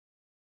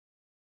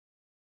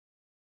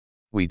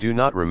We do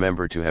not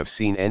remember to have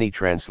seen any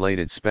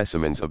translated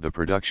specimens of the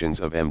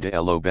productions of M. de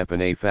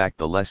L'Aubepine, a fact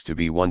the less to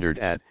be wondered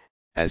at,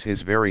 as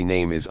his very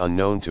name is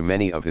unknown to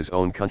many of his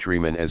own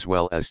countrymen as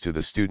well as to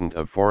the student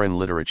of foreign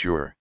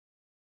literature.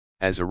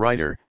 As a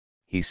writer,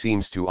 he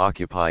seems to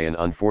occupy an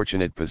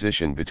unfortunate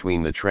position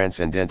between the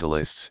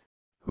transcendentalists,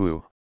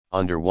 who,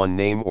 under one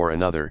name or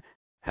another,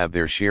 have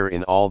their share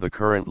in all the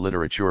current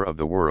literature of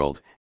the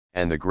world,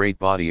 and the great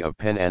body of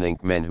pen and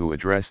ink men who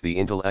address the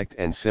intellect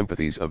and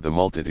sympathies of the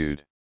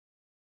multitude.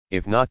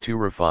 If not too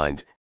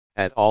refined,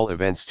 at all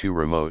events too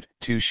remote,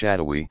 too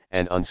shadowy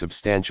and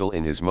unsubstantial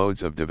in his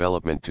modes of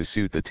development to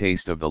suit the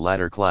taste of the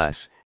latter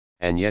class,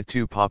 and yet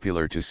too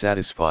popular to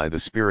satisfy the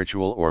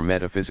spiritual or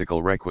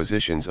metaphysical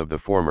requisitions of the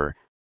former,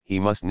 he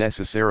must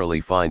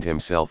necessarily find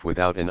himself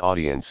without an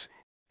audience,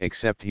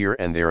 except here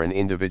and there an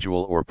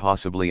individual or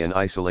possibly an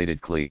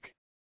isolated clique.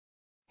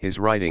 His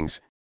writings,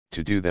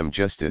 to do them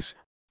justice,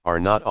 are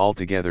not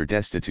altogether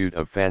destitute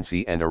of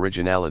fancy and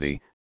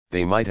originality.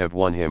 They might have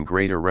won him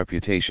greater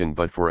reputation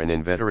but for an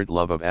inveterate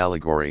love of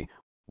allegory,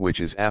 which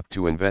is apt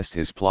to invest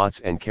his plots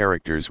and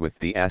characters with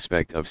the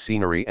aspect of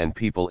scenery and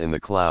people in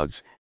the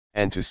clouds,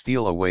 and to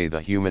steal away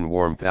the human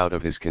warmth out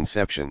of his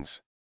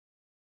conceptions.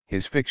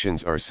 His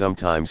fictions are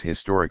sometimes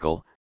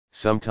historical,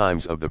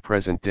 sometimes of the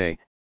present day,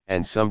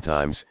 and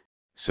sometimes,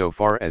 so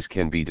far as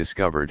can be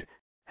discovered,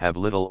 have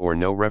little or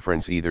no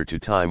reference either to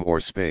time or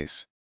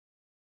space.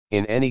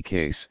 In any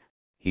case,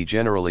 he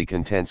generally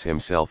contents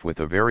himself with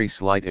a very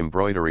slight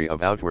embroidery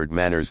of outward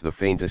manners, the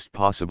faintest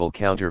possible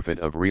counterfeit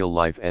of real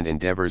life, and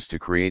endeavors to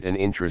create an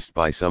interest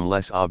by some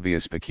less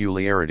obvious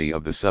peculiarity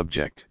of the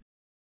subject.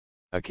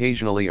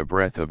 Occasionally a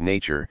breath of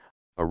nature,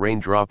 a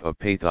raindrop of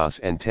pathos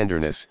and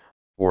tenderness,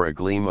 or a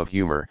gleam of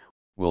humor,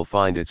 will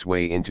find its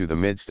way into the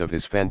midst of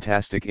his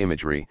fantastic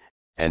imagery,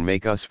 and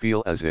make us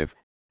feel as if,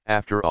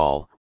 after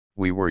all,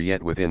 we were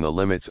yet within the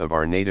limits of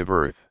our native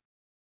earth.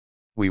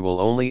 We will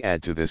only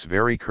add to this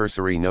very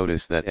cursory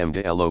notice that M.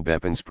 de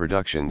L'Aubepine's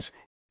productions,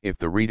 if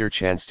the reader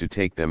chance to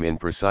take them in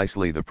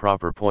precisely the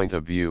proper point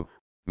of view,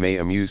 may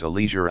amuse a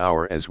leisure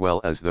hour as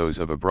well as those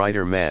of a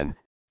brighter man.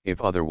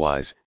 If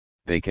otherwise,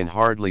 they can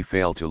hardly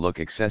fail to look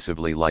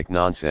excessively like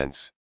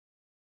nonsense.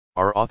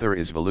 Our author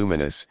is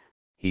voluminous.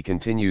 He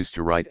continues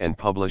to write and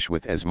publish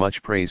with as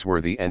much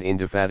praiseworthy and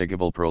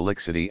indefatigable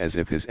prolixity as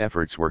if his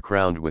efforts were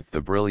crowned with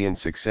the brilliant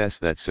success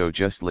that so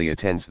justly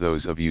attends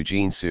those of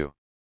Eugene Sue.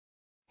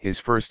 His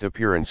first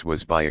appearance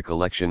was by a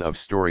collection of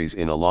stories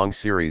in a long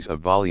series of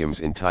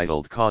volumes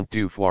entitled Contes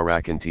du Foix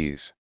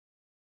Racontés.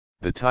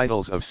 The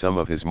titles of some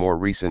of his more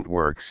recent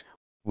works,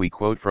 we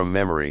quote from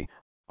memory,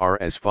 are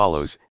as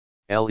follows: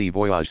 Le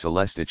Voyage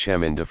Céleste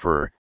Chemin de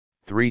Fer,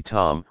 3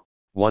 tom,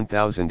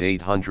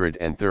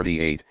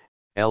 1838,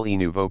 Le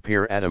Nouveau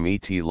Père Adam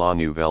et la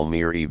Nouvelle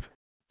Mère Eve,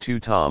 2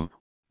 tom,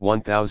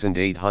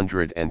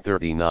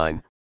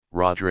 1839,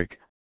 Roderick,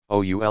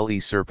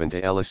 Oule Serpent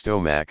et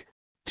l'Estomac,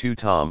 2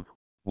 tom,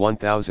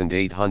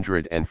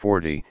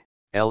 1840,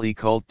 Le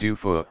Culte du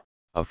Feu,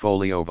 a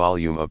folio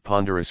volume of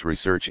ponderous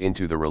research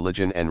into the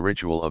religion and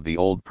ritual of the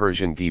old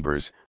Persian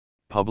Ghebers,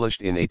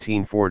 published in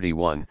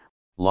 1841,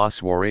 La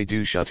Soirée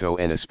du Château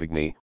en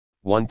Espagny,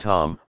 1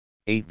 tom,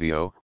 8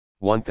 vo,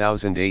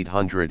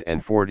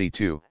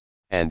 1842,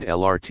 and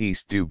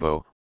L'Artiste du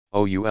Beau,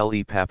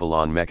 Oule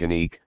Papillon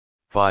Mécanique,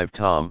 5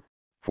 tom,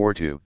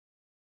 42.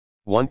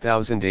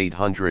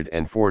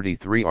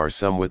 1843. Our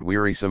somewhat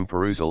wearisome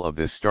perusal of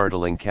this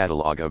startling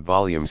catalogue of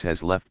volumes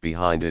has left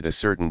behind it a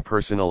certain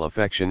personal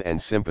affection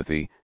and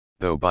sympathy,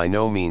 though by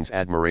no means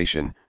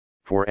admiration,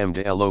 for M.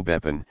 de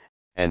L'Aubepine,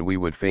 and we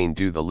would fain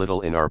do the little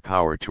in our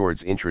power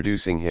towards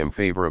introducing him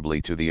favorably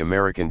to the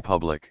American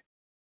public.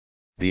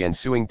 The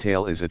ensuing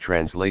tale is a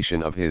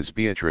translation of his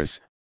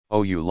Beatrice,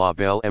 Ou la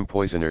Belle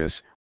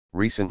Empoisonneuse,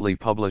 recently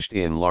published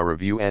in La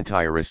Revue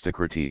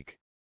Anti-Aristocratique.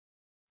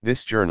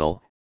 This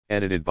journal,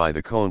 edited by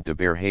the Comte de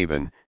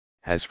Berehaven,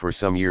 has for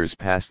some years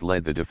past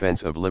led the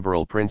defense of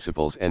liberal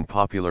principles and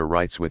popular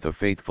rights with a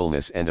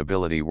faithfulness and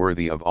ability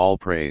worthy of all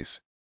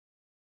praise.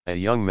 A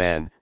young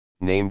man,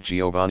 named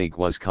Giovanni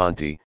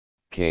Guasconti,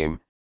 came,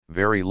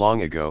 very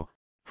long ago,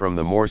 from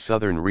the more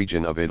southern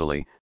region of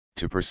Italy,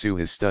 to pursue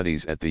his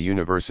studies at the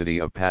University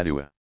of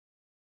Padua.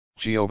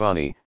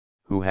 Giovanni,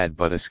 who had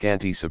but a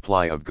scanty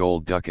supply of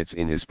gold ducats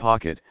in his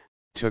pocket,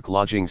 took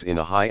lodgings in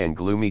a high and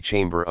gloomy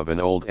chamber of an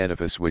old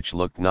edifice which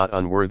looked not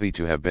unworthy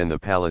to have been the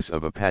palace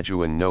of a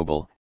Paduan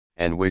noble,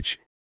 and which,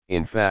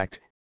 in fact,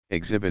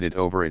 exhibited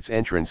over its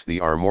entrance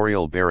the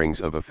armorial bearings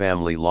of a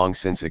family long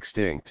since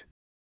extinct.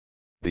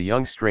 The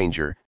young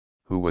stranger,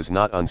 who was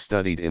not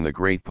unstudied in the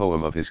great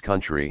poem of his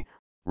country,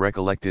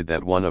 recollected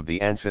that one of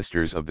the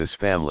ancestors of this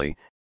family,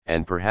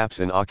 and perhaps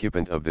an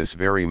occupant of this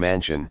very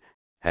mansion,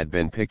 had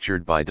been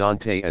pictured by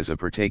Dante as a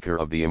partaker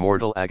of the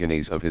immortal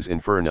agonies of his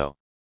Inferno.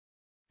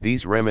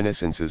 These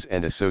reminiscences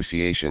and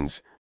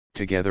associations,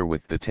 together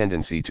with the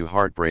tendency to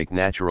heartbreak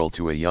natural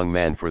to a young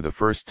man for the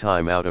first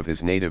time out of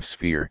his native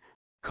sphere,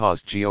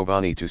 caused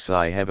Giovanni to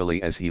sigh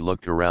heavily as he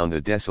looked around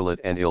the desolate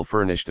and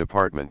ill-furnished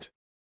apartment.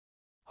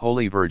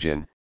 "Holy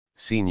Virgin,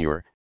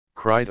 Signor,"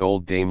 cried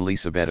old Dame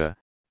Lisabetta,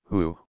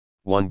 who,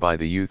 won by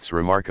the youth's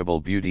remarkable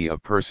beauty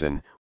of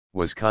person,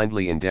 was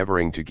kindly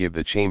endeavoring to give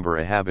the chamber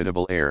a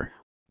habitable air.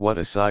 What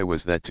a sigh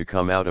was that to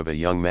come out of a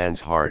young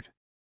man's heart!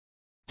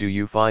 Do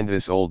you find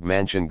this old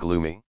mansion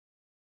gloomy?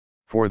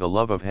 For the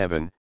love of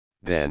heaven,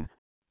 then,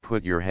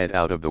 put your head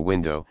out of the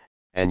window,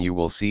 and you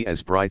will see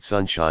as bright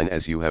sunshine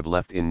as you have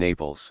left in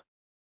Naples.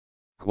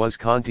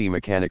 Guasconti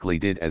mechanically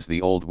did as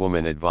the old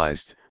woman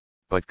advised,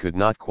 but could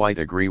not quite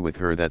agree with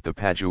her that the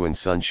Paduan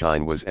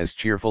sunshine was as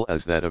cheerful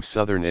as that of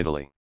southern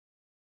Italy.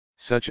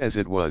 Such as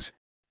it was,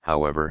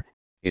 however,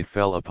 it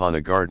fell upon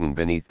a garden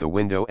beneath the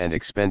window and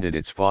expended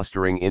its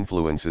fostering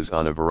influences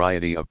on a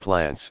variety of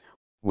plants,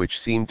 which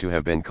seemed to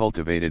have been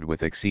cultivated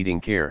with exceeding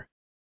care.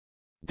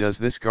 "Does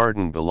this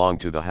garden belong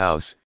to the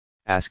house?"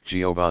 asked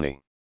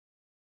Giovanni.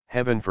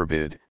 "Heaven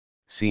forbid,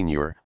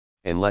 signor,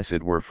 unless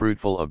it were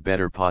fruitful of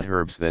better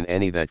potherbs than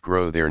any that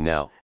grow there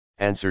now,"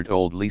 answered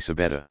old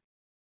Lisabetta.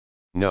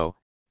 "No,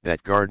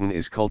 that garden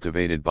is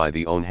cultivated by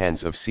the own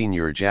hands of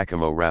Signor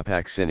Giacomo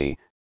Rappaccini,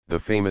 the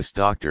famous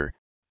doctor,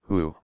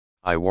 who,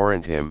 I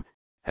warrant him,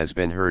 has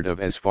been heard of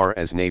as far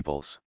as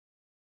Naples.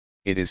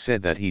 It is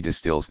said that he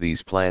distills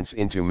these plants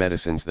into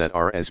medicines that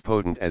are as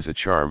potent as a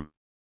charm.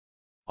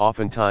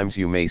 Oftentimes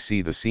you may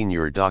see the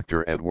Signor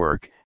Doctor at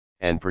work,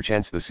 and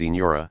perchance the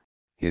Signora,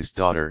 his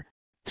daughter,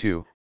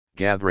 too,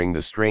 gathering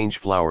the strange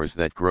flowers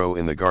that grow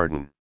in the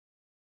garden."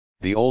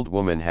 The old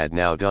woman had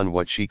now done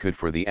what she could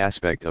for the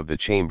aspect of the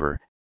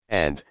chamber,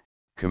 and,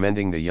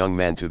 commending the young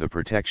man to the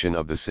protection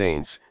of the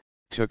saints,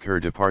 took her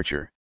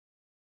departure.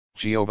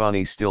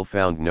 Giovanni still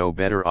found no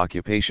better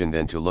occupation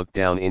than to look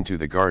down into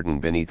the garden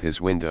beneath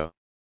his window.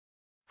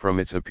 From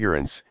its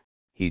appearance,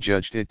 he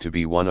judged it to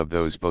be one of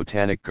those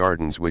botanic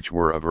gardens which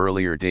were of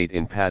earlier date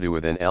in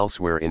Padua than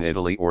elsewhere in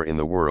Italy or in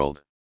the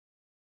world.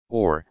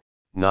 Or,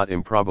 not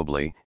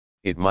improbably,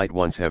 it might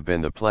once have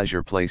been the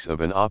pleasure place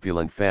of an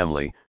opulent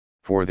family,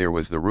 for there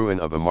was the ruin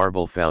of a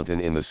marble fountain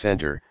in the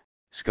center,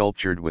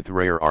 sculptured with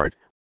rare art,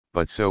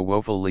 but so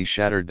woefully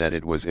shattered that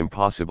it was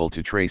impossible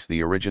to trace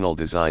the original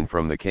design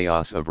from the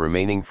chaos of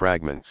remaining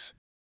fragments.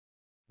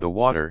 The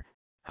water,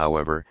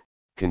 however,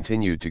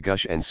 continued to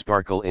gush and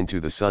sparkle into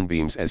the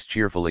sunbeams as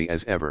cheerfully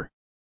as ever.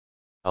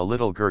 A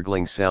little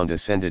gurgling sound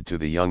ascended to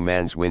the young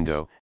man's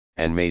window,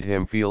 and made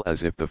him feel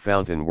as if the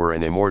fountain were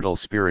an immortal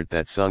spirit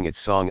that sung its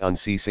song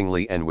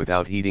unceasingly and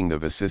without heeding the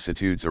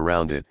vicissitudes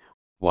around it,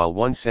 while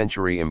one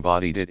century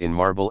embodied it in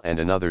marble and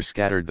another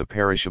scattered the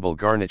perishable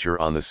garniture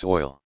on the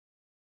soil.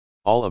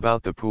 All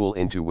about the pool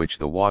into which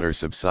the water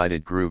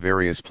subsided grew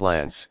various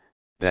plants,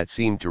 that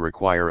seemed to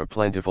require a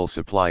plentiful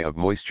supply of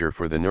moisture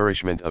for the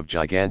nourishment of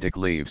gigantic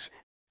leaves,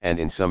 and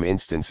in some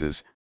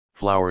instances,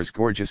 flowers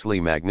gorgeously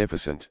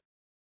magnificent.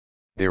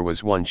 There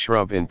was one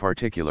shrub in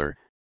particular,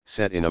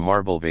 set in a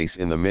marble vase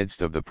in the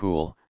midst of the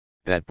pool,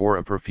 that bore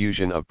a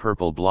profusion of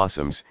purple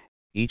blossoms,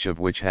 each of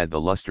which had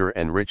the luster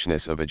and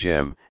richness of a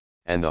gem,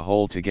 and the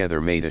whole together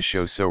made a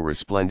show so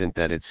resplendent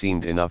that it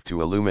seemed enough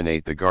to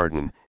illuminate the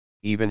garden,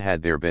 even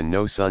had there been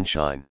no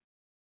sunshine.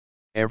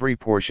 Every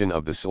portion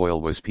of the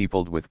soil was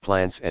peopled with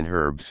plants and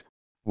herbs,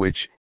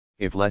 which,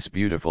 if less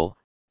beautiful,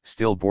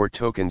 still bore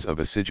tokens of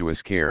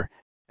assiduous care,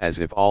 as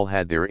if all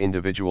had their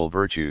individual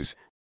virtues,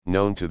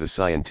 known to the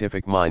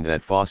scientific mind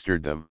that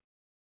fostered them.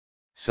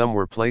 Some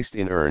were placed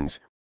in urns,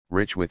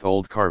 rich with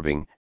old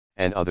carving,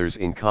 and others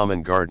in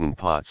common garden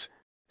pots.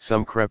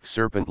 Some crept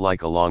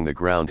serpent-like along the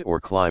ground or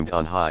climbed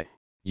on high,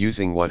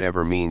 using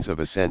whatever means of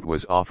ascent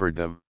was offered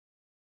them.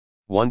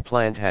 One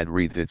plant had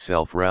wreathed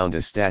itself round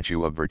a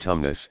statue of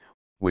Vertumnus,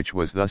 which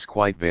was thus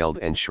quite veiled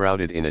and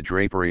shrouded in a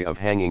drapery of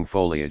hanging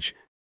foliage,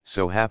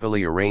 so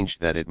happily arranged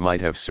that it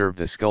might have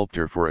served a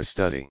sculptor for a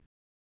study.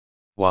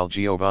 While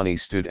Giovanni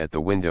stood at the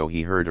window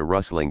he heard a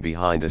rustling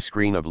behind a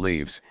screen of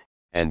leaves,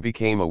 and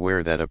became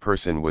aware that a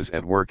person was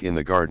at work in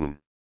the garden.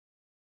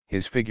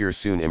 His figure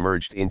soon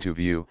emerged into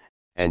view,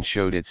 and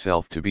showed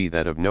itself to be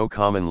that of no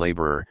common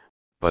laborer,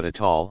 but a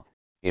tall,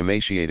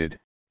 emaciated,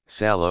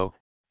 sallow,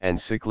 and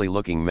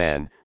sickly-looking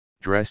man,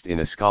 dressed in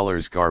a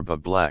scholar's garb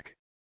of black.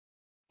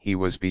 He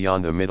was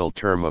beyond the middle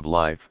term of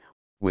life,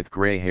 with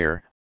grey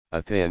hair,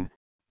 a thin,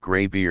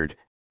 grey beard,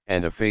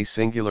 and a face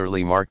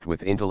singularly marked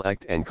with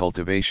intellect and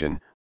cultivation,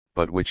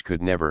 but which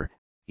could never,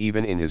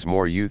 even in his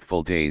more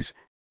youthful days,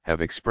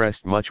 have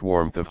expressed much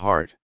warmth of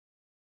heart.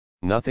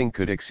 Nothing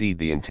could exceed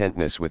the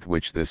intentness with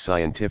which this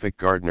scientific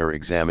gardener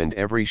examined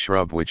every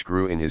shrub which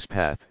grew in his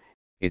path.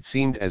 It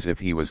seemed as if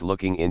he was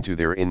looking into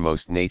their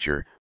inmost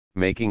nature,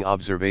 making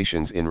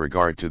observations in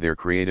regard to their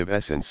creative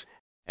essence,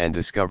 and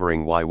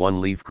discovering why one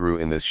leaf grew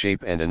in this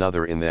shape and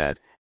another in that,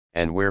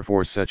 and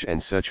wherefore such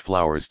and such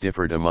flowers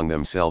differed among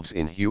themselves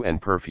in hue and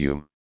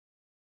perfume.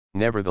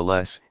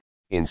 Nevertheless,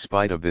 in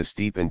spite of this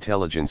deep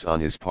intelligence on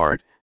his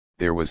part,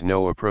 there was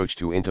no approach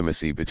to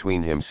intimacy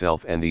between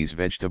himself and these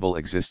vegetable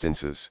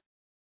existences.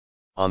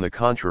 On the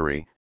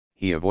contrary,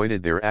 he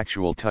avoided their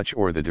actual touch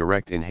or the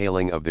direct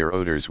inhaling of their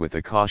odors with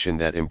a caution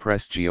that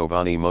impressed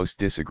Giovanni most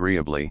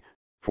disagreeably,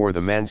 for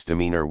the man's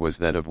demeanor was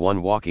that of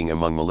one walking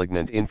among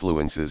malignant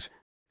influences,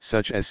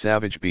 such as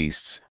savage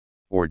beasts,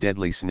 or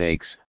deadly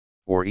snakes,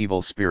 or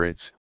evil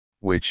spirits,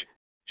 which,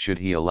 should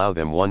he allow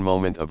them one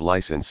moment of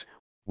license,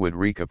 would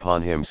wreak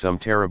upon him some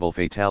terrible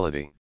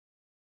fatality.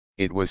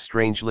 It was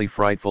strangely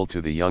frightful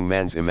to the young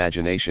man's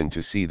imagination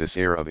to see this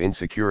air of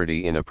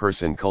insecurity in a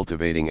person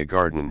cultivating a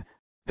garden,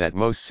 that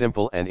most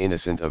simple and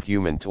innocent of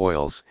human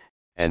toils,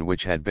 and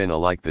which had been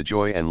alike the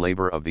joy and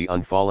labor of the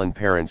unfallen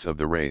parents of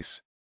the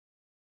race.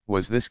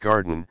 Was this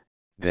garden,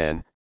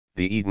 then,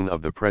 the Eden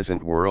of the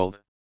present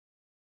world?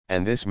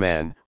 And this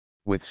man,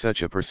 with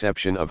such a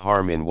perception of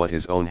harm in what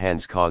his own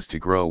hands caused to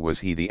grow, was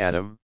he the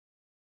Adam?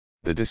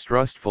 The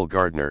distrustful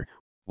gardener,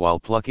 while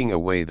plucking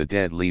away the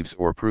dead leaves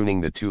or pruning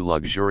the too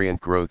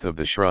luxuriant growth of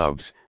the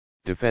shrubs,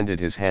 defended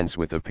his hands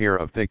with a pair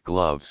of thick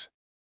gloves.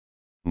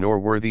 Nor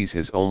were these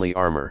his only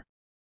armor.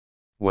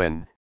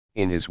 When,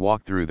 in his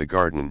walk through the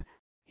garden,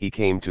 he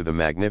came to the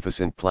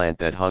magnificent plant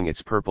that hung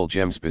its purple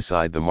gems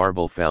beside the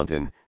marble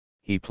fountain,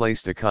 he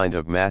placed a kind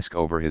of mask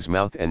over his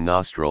mouth and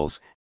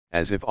nostrils,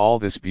 as if all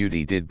this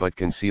beauty did but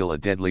conceal a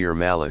deadlier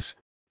malice,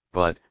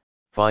 but,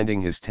 finding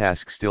his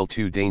task still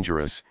too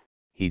dangerous,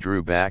 he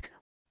drew back,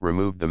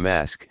 removed the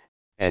mask,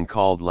 and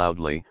called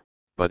loudly,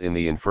 but in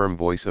the infirm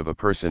voice of a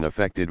person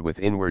affected with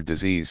inward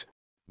disease,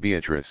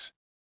 "Beatrice!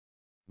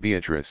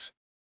 Beatrice!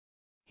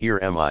 Here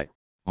am I,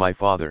 my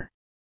father."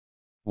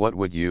 "What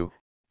would you?"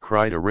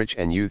 cried a rich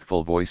and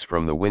youthful voice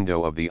from the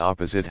window of the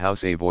opposite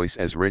house, a voice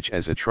as rich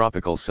as a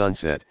tropical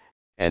sunset,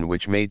 and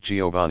which made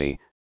Giovanni,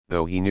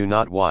 though he knew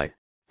not why,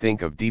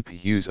 think of deep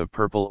hues of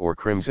purple or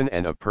crimson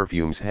and of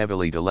perfumes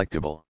heavily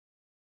delectable.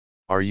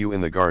 "Are you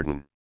in the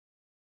garden?"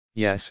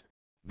 "Yes,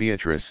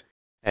 Beatrice,"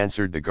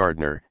 answered the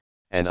gardener,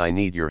 "and I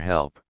need your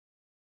help."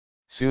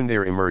 Soon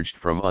there emerged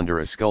from under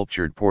a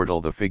sculptured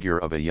portal the figure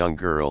of a young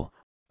girl,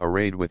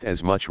 arrayed with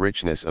as much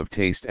richness of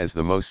taste as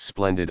the most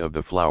splendid of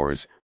the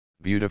flowers,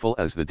 beautiful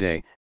as the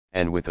day,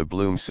 and with a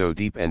bloom so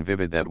deep and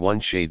vivid that one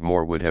shade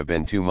more would have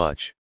been too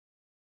much.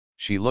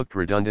 She looked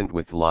redundant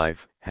with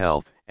life,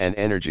 health, and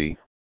energy,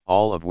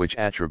 all of which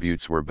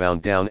attributes were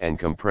bound down and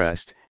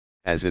compressed,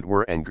 as it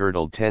were, and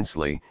girdled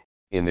tensely,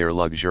 in their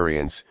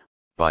luxuriance,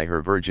 by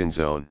her virgin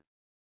zone.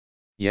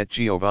 Yet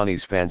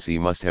Giovanni's fancy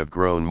must have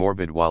grown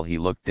morbid while he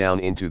looked down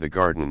into the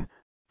garden,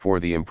 for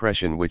the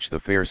impression which the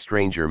fair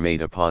stranger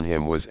made upon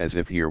him was as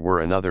if here were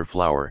another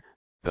flower,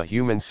 the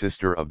human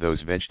sister of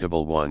those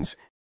vegetable ones,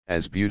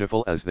 as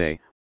beautiful as they,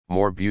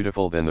 more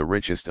beautiful than the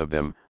richest of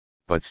them,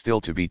 but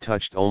still to be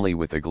touched only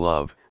with a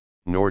glove,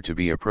 nor to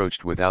be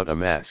approached without a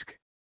mask.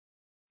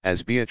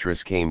 As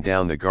Beatrice came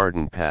down the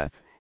garden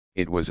path,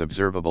 it was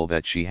observable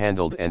that she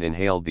handled and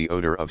inhaled the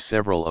odor of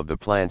several of the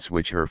plants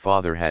which her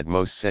father had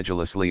most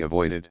sedulously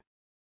avoided.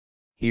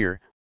 "Here,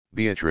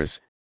 Beatrice,"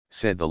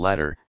 said the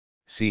latter,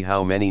 "see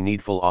how many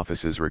needful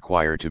offices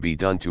require to be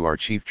done to our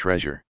chief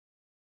treasure.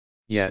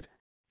 Yet,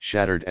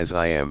 shattered as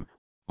I am,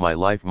 my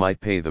life might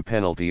pay the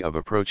penalty of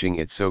approaching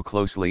it so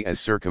closely as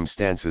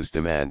circumstances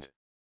demand.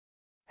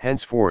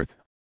 Henceforth,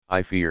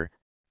 I fear,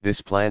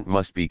 this plant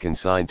must be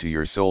consigned to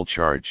your sole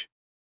charge."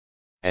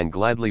 "And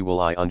gladly will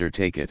I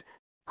undertake it,"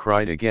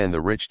 cried again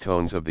the rich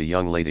tones of the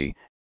young lady,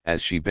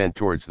 as she bent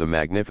towards the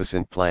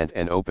magnificent plant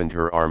and opened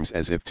her arms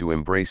as if to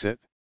embrace it.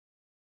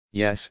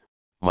 "Yes,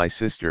 my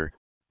sister,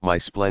 my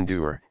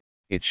splendor,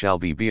 it shall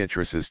be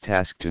Beatrice's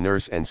task to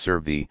nurse and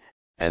serve thee,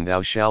 and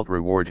thou shalt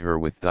reward her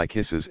with thy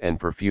kisses and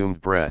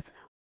perfumed breath,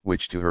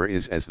 which to her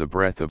is as the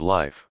breath of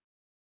life."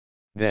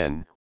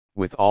 Then,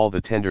 with all the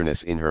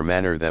tenderness in her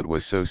manner that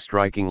was so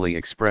strikingly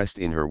expressed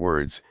in her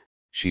words,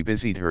 she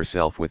busied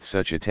herself with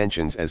such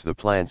attentions as the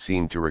plant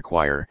seemed to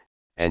require,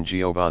 and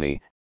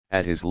Giovanni,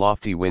 at his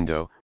lofty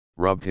window,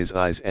 rubbed his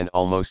eyes and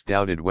almost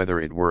doubted whether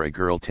it were a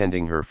girl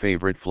tending her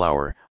favorite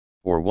flower,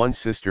 or one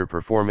sister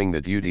performing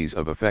the duties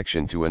of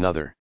affection to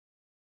another.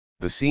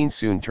 The scene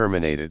soon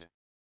terminated.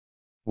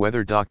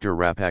 Whether Dr.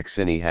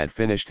 Rappaccini had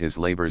finished his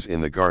labors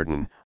in the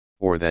garden,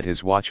 or that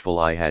his watchful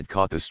eye had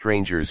caught the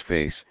stranger's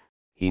face,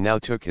 he now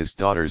took his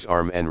daughter's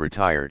arm and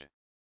retired.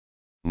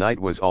 Night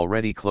was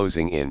already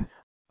closing in.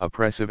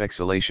 Oppressive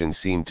exhalations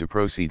seemed to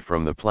proceed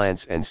from the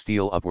plants and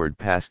steal upward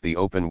past the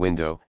open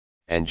window,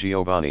 and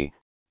Giovanni,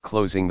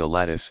 closing the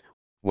lattice,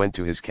 went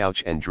to his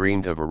couch and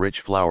dreamed of a rich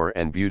flower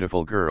and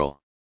beautiful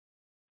girl.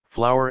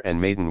 Flower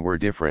and maiden were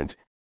different,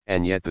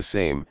 and yet the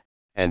same,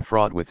 and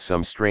fraught with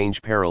some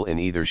strange peril in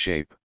either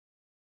shape.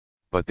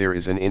 But there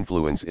is an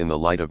influence in the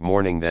light of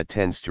morning that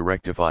tends to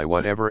rectify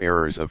whatever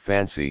errors of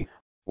fancy,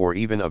 or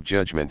even of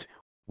judgment,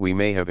 we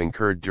may have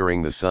incurred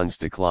during the sun's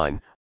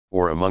decline,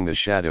 or among the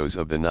shadows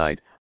of the night,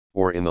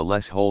 or in the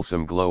less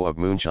wholesome glow of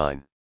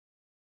moonshine.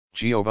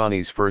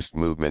 Giovanni's first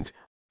movement,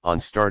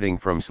 on starting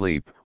from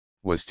sleep,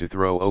 was to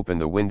throw open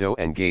the window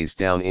and gaze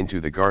down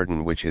into the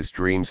garden which his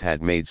dreams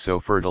had made so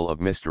fertile of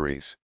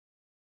mysteries.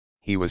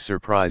 He was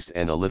surprised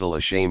and a little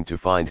ashamed to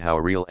find how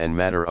real and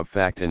matter of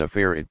fact an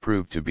affair it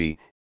proved to be,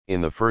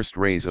 in the first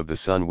rays of the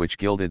sun which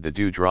gilded the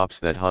dewdrops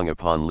that hung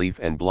upon leaf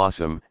and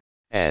blossom,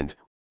 and,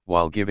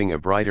 while giving a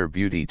brighter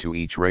beauty to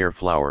each rare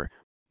flower,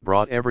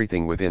 brought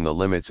everything within the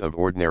limits of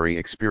ordinary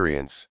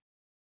experience.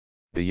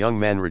 The young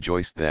man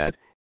rejoiced that,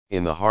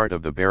 in the heart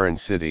of the barren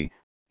city,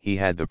 he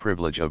had the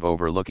privilege of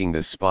overlooking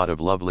this spot of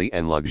lovely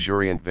and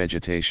luxuriant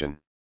vegetation.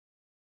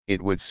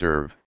 It would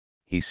serve,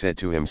 he said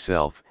to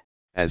himself,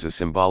 as a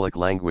symbolic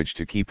language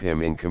to keep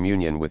him in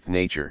communion with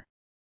nature.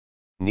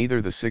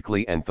 Neither the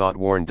sickly and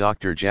thought-worn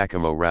Dr.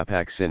 Giacomo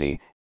Rappaccini,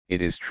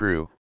 it is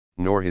true,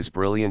 nor his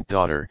brilliant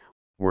daughter,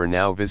 were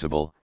now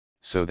visible,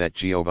 so that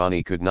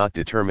Giovanni could not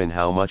determine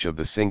how much of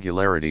the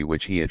singularity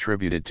which he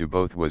attributed to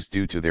both was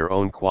due to their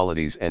own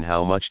qualities and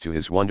how much to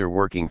his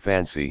wonder-working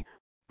fancy,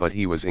 but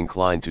he was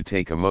inclined to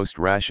take a most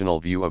rational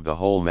view of the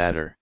whole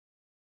matter.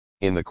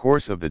 In the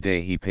course of the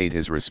day he paid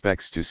his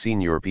respects to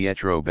Signor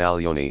Pietro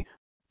Baglioni,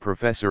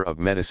 professor of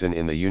medicine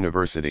in the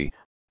university,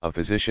 a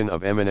physician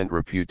of eminent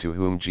repute to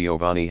whom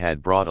Giovanni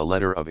had brought a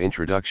letter of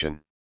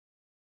introduction.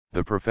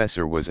 The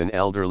professor was an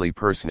elderly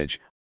personage,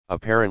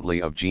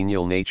 apparently of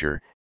genial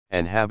nature,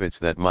 and habits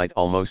that might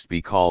almost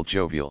be called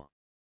jovial.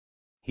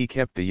 He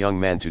kept the young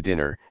man to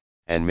dinner,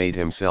 and made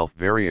himself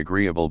very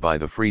agreeable by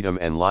the freedom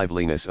and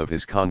liveliness of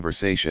his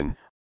conversation,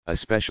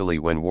 especially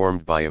when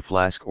warmed by a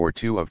flask or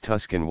two of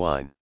Tuscan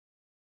wine.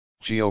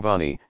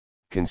 Giovanni,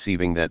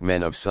 conceiving that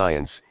men of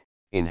science,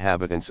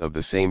 inhabitants of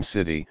the same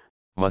city,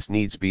 must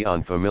needs be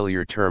on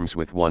familiar terms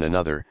with one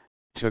another,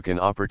 took an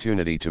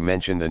opportunity to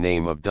mention the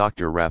name of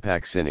Dr.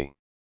 Rappaccini.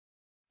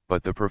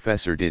 But the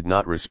professor did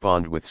not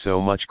respond with so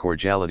much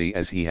cordiality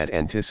as he had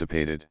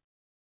anticipated.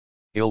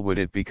 "Ill would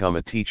it become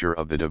a teacher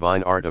of the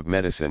divine art of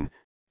medicine,"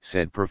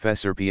 said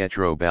Professor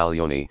Pietro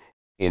Baglioni,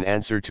 in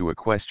answer to a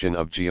question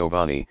of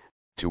Giovanni,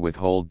 "to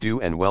withhold due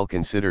and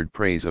well-considered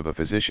praise of a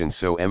physician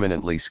so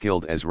eminently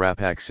skilled as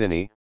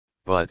Rappaccini,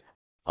 but,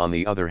 on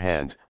the other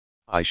hand,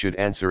 I should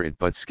answer it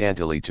but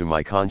scantily to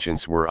my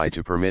conscience were I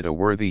to permit a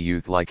worthy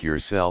youth like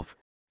yourself,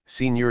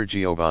 Signor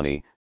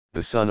Giovanni,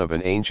 the son of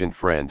an ancient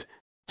friend,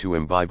 to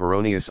imbibe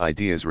erroneous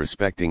ideas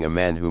respecting a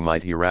man who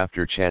might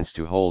hereafter chance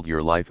to hold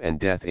your life and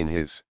death in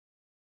his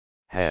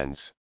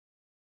hands.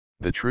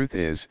 The truth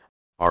is,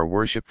 our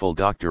worshipful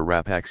Dr.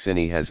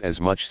 Rappaccini has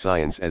as much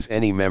science as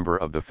any member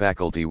of the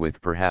faculty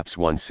with perhaps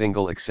one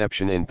single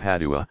exception in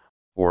Padua,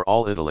 or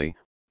all Italy,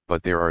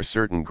 but there are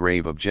certain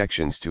grave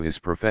objections to his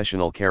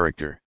professional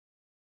character."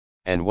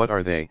 "And what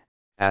are they?"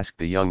 asked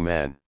the young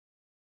man.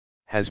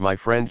 "Has my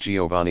friend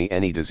Giovanni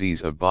any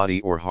disease of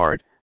body or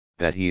heart,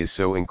 that he is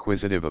so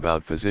inquisitive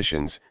about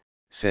physicians?"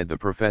 said the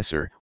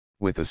professor,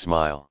 with a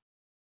smile.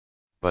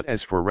 "But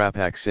as for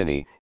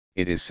Rappaccini,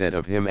 it is said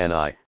of him, and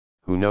I,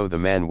 who know the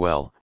man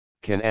well,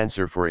 can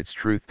answer for its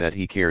truth that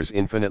he cares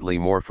infinitely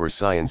more for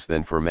science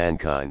than for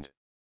mankind.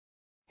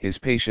 His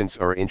patients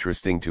are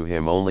interesting to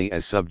him only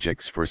as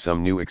subjects for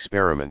some new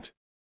experiment.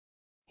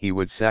 He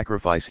would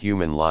sacrifice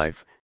human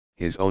life,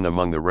 his own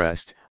among the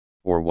rest,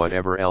 or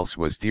whatever else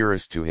was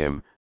dearest to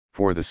him,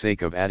 for the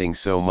sake of adding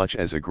so much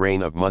as a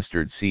grain of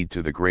mustard seed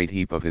to the great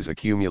heap of his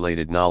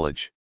accumulated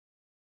knowledge."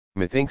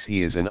 "Methinks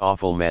he is an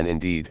awful man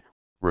indeed,"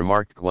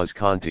 remarked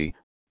Guasconti,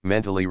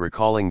 mentally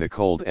recalling the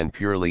cold and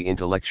purely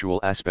intellectual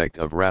aspect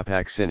of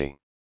Rappaccini.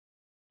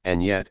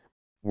 "And yet,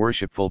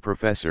 worshipful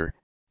professor,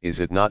 is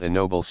it not a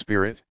noble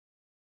spirit?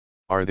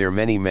 Are there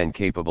many men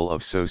capable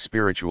of so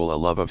spiritual a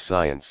love of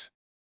science?"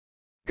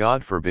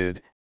 "God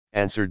forbid,"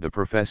 answered the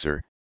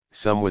professor,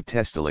 somewhat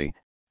testily,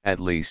 "at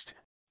least,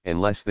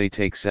 unless they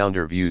take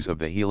sounder views of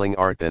the healing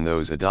art than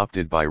those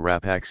adopted by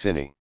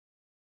Rappaccini.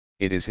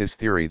 It is his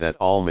theory that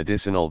all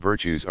medicinal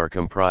virtues are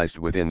comprised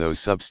within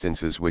those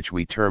substances which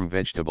we term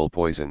vegetable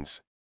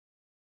poisons.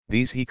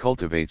 These he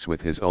cultivates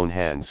with his own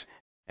hands,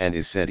 and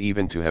is said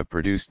even to have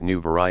produced new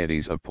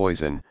varieties of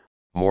poison,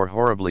 more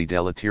horribly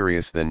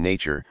deleterious than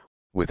nature,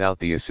 without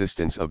the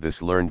assistance of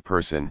this learned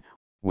person,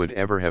 would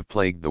ever have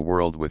plagued the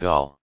world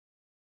withal.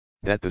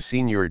 That the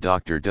senior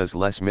doctor does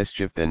less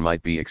mischief than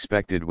might be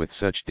expected with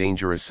such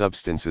dangerous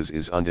substances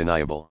is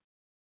undeniable.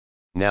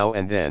 Now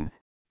and then,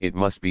 it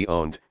must be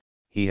owned,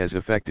 he has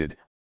effected,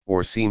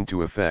 or seemed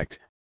to effect,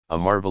 a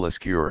marvelous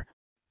cure,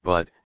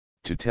 but,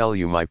 to tell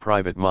you my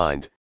private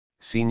mind,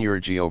 Signor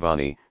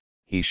Giovanni,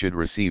 he should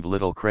receive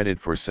little credit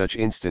for such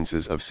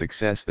instances of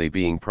success, they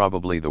being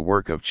probably the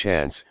work of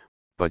chance,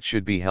 but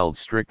should be held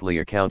strictly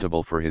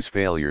accountable for his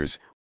failures,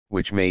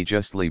 which may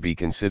justly be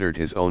considered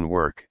his own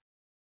work."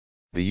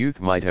 The youth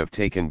might have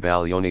taken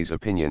Baglioni's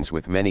opinions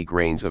with many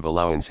grains of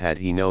allowance had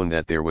he known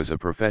that there was a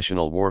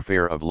professional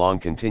warfare of long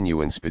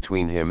continuance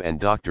between him and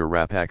Dr.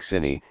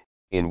 Rappaccini,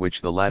 in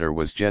which the latter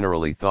was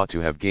generally thought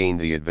to have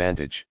gained the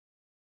advantage.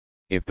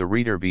 If the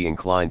reader be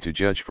inclined to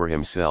judge for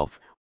himself,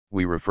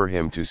 we refer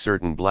him to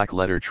certain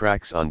black-letter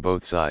tracts on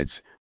both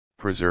sides,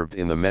 preserved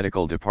in the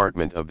medical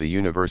department of the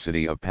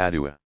University of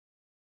Padua.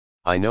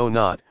 "I know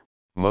not,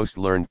 most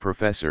learned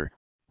professor,"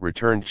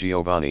 returned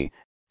Giovanni,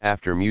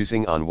 after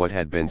musing on what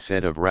had been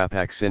said of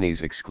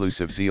Rappaccini's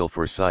exclusive zeal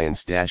for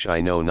science. "I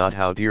know not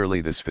how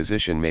dearly this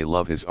physician may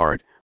love his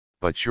art,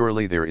 but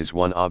surely there is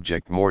one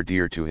object more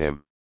dear to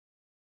him.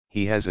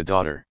 He has a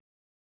daughter."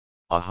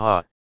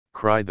 "Aha!"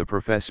 cried the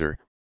professor,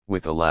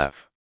 with a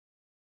laugh.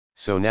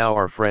 "So now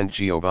our friend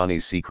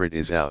Giovanni's secret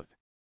is out.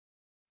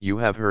 You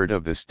have heard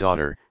of this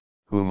daughter,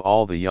 whom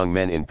all the young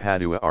men in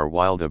Padua are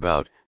wild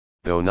about,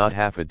 though not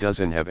half a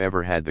dozen have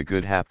ever had the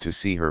good hap to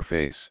see her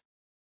face.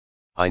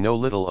 I know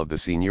little of the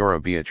Signora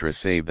Beatrice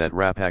save that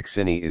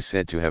Rappaccini is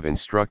said to have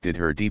instructed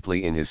her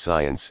deeply in his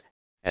science,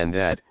 and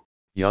that,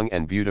 young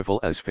and beautiful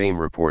as fame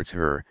reports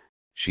her,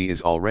 she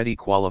is already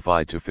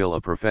qualified to fill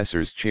a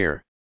professor's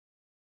chair.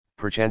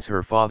 Perchance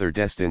her father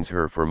destines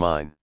her for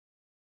mine.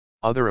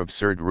 Other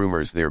absurd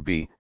rumors there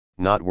be,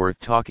 not worth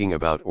talking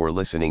about or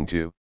listening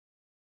to.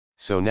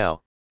 So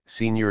now,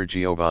 Signor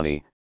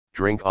Giovanni,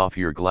 drink off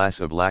your glass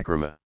of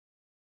lacrima.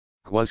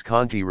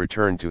 Guasconti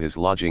returned to his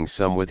lodging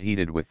somewhat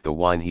heated with the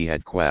wine he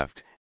had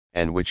quaffed,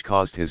 and which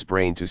caused his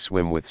brain to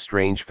swim with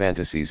strange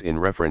fantasies in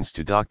reference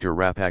to Dr.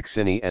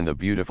 Rappaccini and the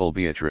beautiful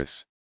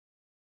Beatrice.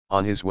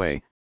 On his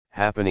way,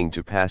 happening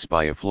to pass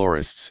by a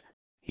florist's,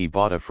 he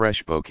bought a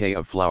fresh bouquet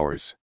of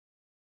flowers.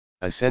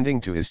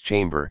 Ascending to his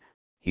chamber,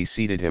 he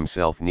seated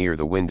himself near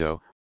the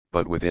window,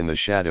 but within the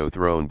shadow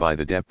thrown by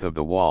the depth of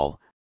the wall,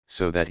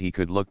 so that he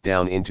could look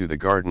down into the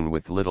garden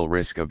with little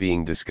risk of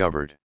being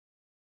discovered.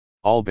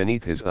 All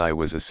beneath his eye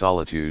was a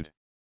solitude.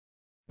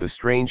 The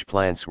strange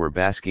plants were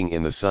basking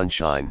in the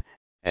sunshine,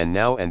 and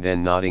now and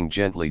then nodding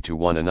gently to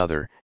one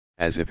another,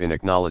 as if in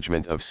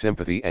acknowledgement of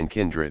sympathy and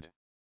kindred.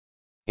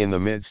 In the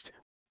midst,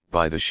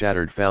 by the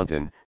shattered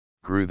fountain,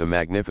 grew the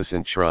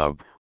magnificent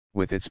shrub,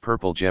 with its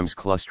purple gems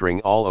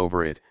clustering all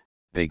over it.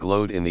 They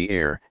glowed in the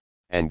air,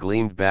 and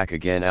gleamed back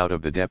again out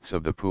of the depths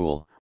of the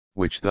pool,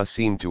 which thus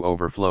seemed to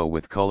overflow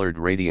with colored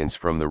radiance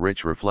from the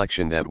rich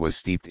reflection that was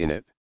steeped in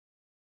it.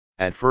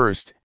 At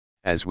first,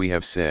 as we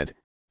have said,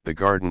 the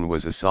garden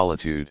was a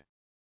solitude.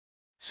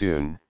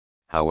 Soon,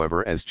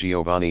 however, as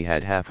Giovanni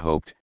had half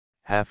hoped,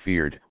 half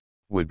feared,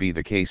 would be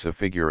the case, a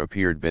figure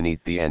appeared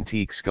beneath the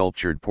antique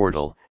sculptured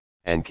portal,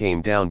 and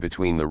came down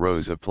between the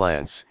rows of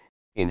plants,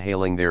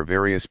 inhaling their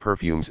various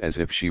perfumes as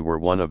if she were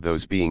one of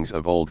those beings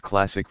of old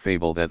classic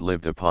fable that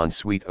lived upon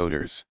sweet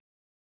odors.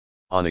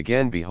 On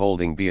again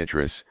beholding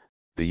Beatrice,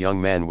 the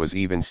young man was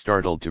even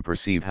startled to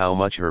perceive how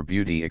much her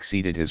beauty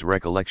exceeded his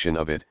recollection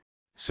of it,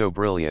 so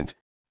brilliant,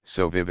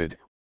 so vivid,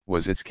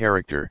 was its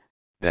character,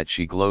 that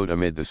she glowed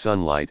amid the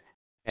sunlight,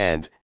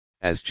 and,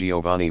 as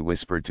Giovanni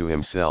whispered to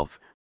himself,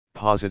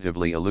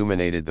 positively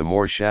illuminated the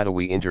more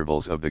shadowy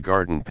intervals of the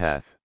garden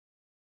path.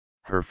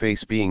 Her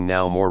face being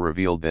now more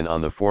revealed than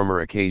on the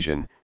former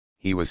occasion,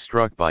 he was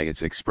struck by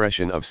its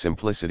expression of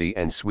simplicity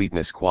and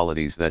sweetness,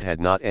 qualities that had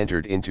not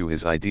entered into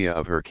his idea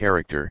of her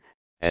character,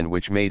 and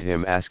which made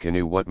him ask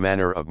anew what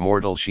manner of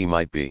mortal she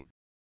might be.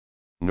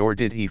 Nor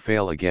did he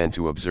fail again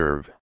to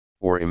observe,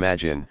 or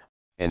imagine,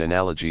 an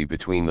analogy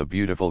between the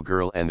beautiful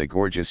girl and the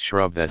gorgeous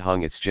shrub that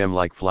hung its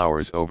gem-like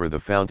flowers over the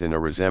fountain, a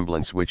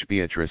resemblance which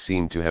Beatrice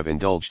seemed to have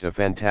indulged a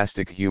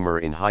fantastic humor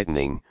in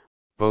heightening,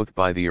 both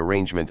by the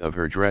arrangement of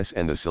her dress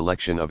and the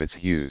selection of its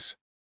hues.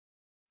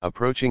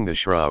 Approaching the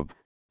shrub,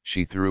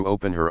 she threw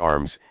open her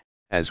arms,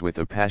 as with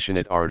a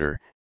passionate ardor,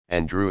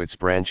 and drew its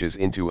branches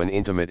into an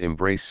intimate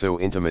embrace, so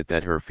intimate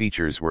that her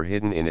features were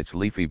hidden in its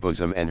leafy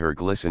bosom and her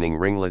glistening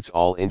ringlets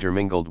all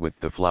intermingled with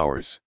the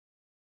flowers.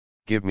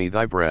 "Give me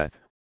thy breath,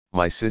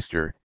 my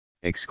sister,"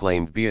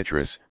 exclaimed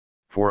Beatrice,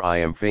 "for I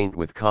am faint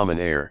with common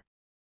air.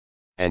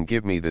 And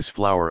give me this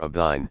flower of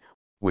thine,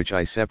 which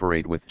I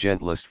separate with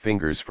gentlest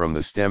fingers from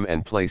the stem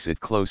and place it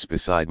close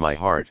beside my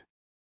heart."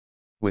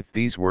 With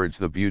these words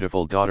the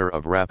beautiful daughter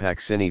of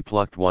Rappaccini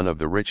plucked one of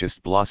the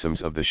richest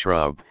blossoms of the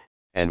shrub,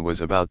 and was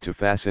about to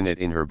fasten it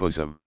in her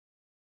bosom.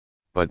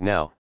 But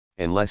now,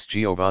 unless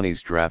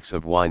Giovanni's draughts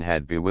of wine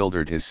had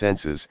bewildered his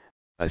senses,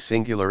 a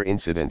singular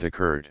incident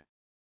occurred.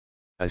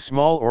 A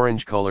small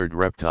orange-colored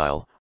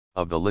reptile,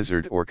 of the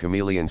lizard or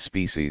chameleon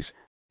species,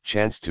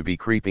 chanced to be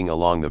creeping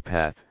along the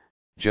path,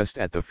 just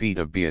at the feet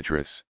of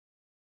Beatrice.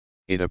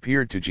 It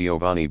appeared to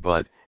Giovanni,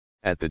 but,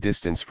 at the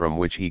distance from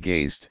which he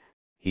gazed,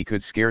 he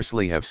could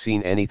scarcely have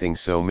seen anything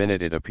so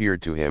minute. It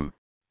appeared to him,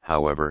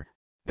 however,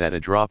 that a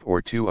drop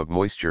or two of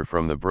moisture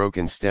from the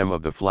broken stem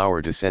of the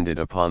flower descended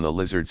upon the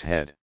lizard's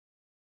head.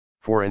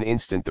 For an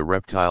instant the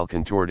reptile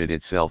contorted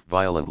itself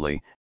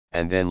violently,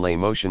 and then lay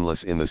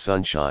motionless in the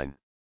sunshine.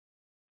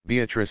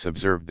 Beatrice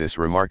observed this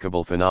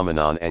remarkable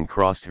phenomenon and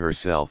crossed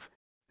herself,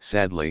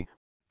 sadly,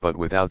 but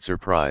without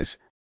surprise,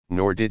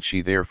 nor did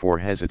she therefore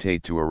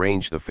hesitate to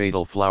arrange the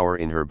fatal flower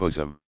in her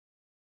bosom.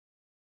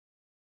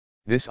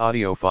 This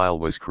audio file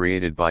was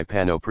created by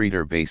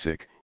Panopreter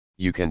Basic.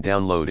 You can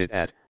download it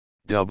at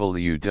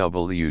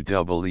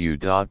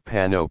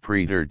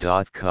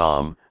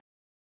www.panopreter.com.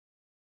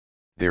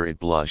 There it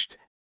blushed,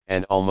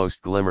 and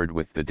almost glimmered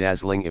with the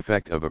dazzling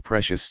effect of a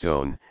precious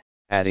stone,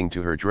 adding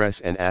to her dress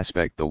and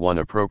aspect the one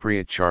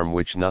appropriate charm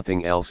which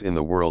nothing else in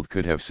the world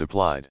could have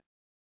supplied.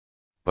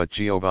 But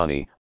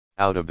Giovanni,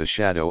 out of the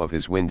shadow of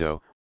his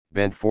window,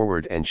 bent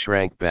forward and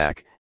shrank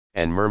back,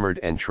 and murmured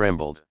and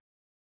trembled.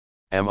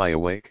 "Am I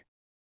awake?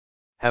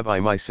 Have I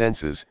my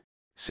senses?"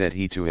 said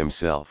he to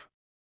himself.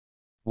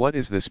 "What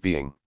is this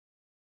being?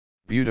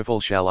 Beautiful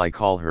shall I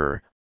call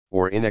her,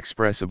 or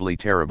inexpressibly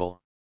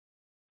terrible?"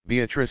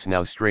 Beatrice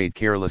now strayed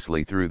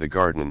carelessly through the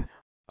garden,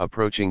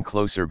 approaching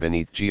closer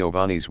beneath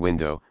Giovanni's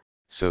window,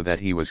 so that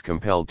he was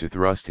compelled to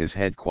thrust his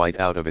head quite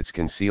out of its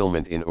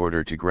concealment in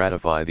order to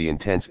gratify the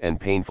intense and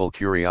painful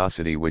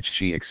curiosity which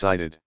she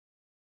excited.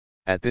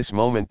 At this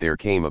moment there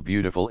came a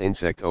beautiful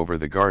insect over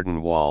the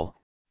garden wall.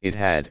 It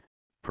had,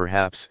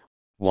 perhaps,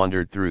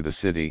 wandered through the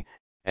city,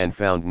 and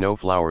found no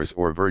flowers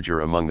or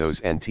verdure among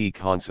those antique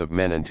haunts of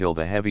men until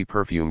the heavy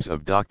perfumes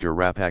of Dr.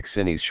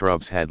 Rappaccini's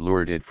shrubs had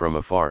lured it from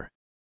afar.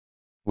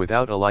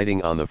 Without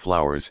alighting on the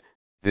flowers,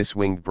 this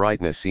winged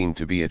brightness seemed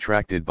to be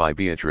attracted by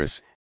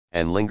Beatrice,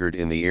 and lingered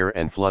in the air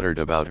and fluttered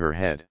about her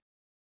head.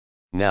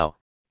 Now,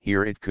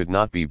 here it could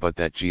not be but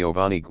that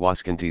Giovanni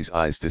Guasconti's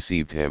eyes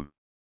deceived him.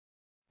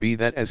 Be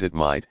that as it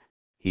might,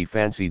 he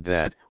fancied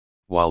that,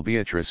 while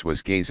Beatrice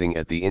was gazing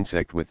at the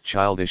insect with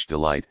childish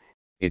delight,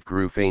 it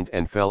grew faint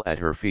and fell at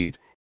her feet,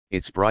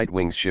 its bright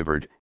wings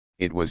shivered,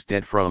 it was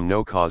dead from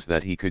no cause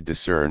that he could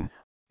discern,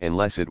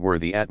 unless it were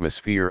the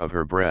atmosphere of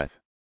her breath.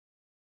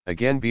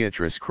 Again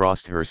Beatrice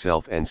crossed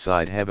herself and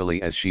sighed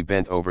heavily as she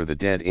bent over the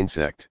dead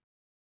insect.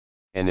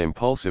 An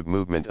impulsive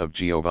movement of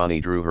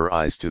Giovanni drew her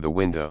eyes to the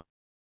window.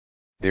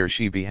 There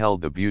she beheld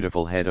the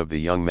beautiful head of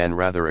the young man,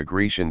 rather a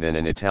Grecian than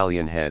an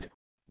Italian head,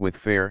 with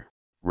fair,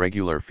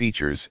 regular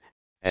features,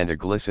 and a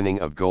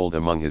glistening of gold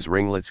among his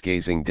ringlets,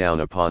 gazing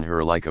down upon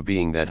her like a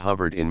being that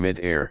hovered in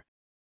mid-air.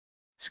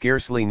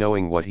 Scarcely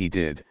knowing what he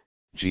did,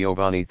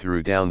 Giovanni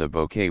threw down the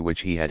bouquet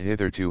which he had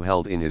hitherto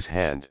held in his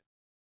hand.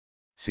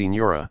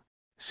 "Signora,"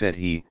 said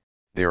he,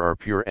 "there are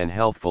pure and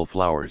healthful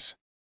flowers.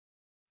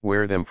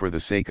 Wear them for the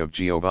sake of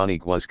Giovanni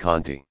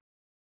Guasconti."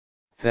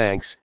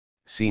 "Thanks,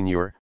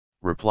 signor,"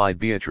 replied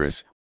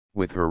Beatrice,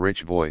 with her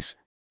rich voice,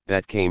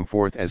 that came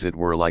forth as it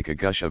were like a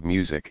gush of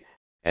music,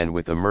 and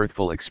with a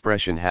mirthful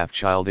expression half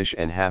childish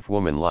and half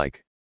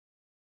woman-like.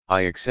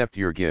 "I accept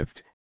your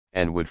gift,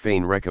 and would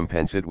fain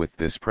recompense it with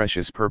this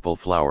precious purple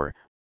flower,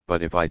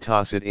 but if I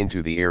toss it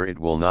into the air it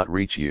will not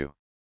reach you.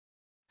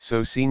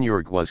 So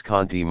Signor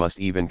Guasconti must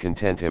even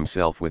content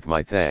himself with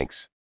my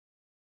thanks."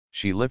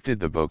 She lifted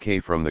the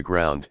bouquet from the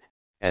ground,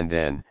 and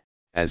then,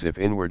 as if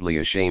inwardly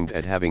ashamed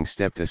at having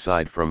stepped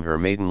aside from her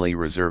maidenly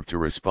reserve to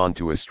respond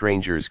to a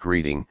stranger's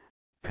greeting,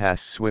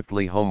 passed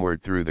swiftly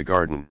homeward through the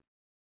garden.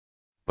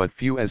 But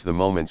few as the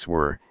moments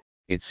were,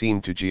 it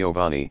seemed to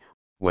Giovanni,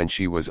 when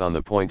she was on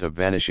the point of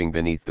vanishing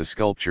beneath the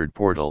sculptured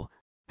portal,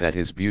 that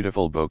his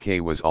beautiful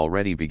bouquet was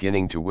already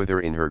beginning to wither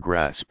in her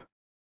grasp.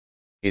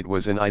 It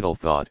was an idle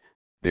thought.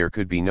 There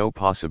could be no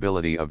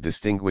possibility of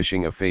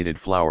distinguishing a faded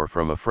flower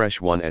from a fresh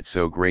one at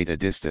so great a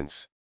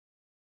distance.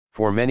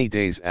 For many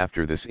days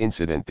after this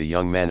incident the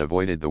young man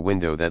avoided the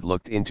window that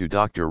looked into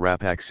Dr.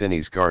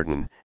 Rappaccini's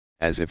garden,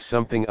 as if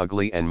something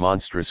ugly and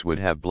monstrous would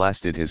have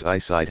blasted his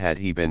eyesight had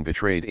he been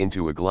betrayed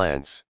into a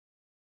glance.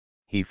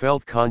 He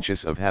felt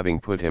conscious of having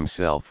put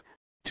himself,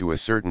 to a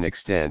certain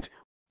extent,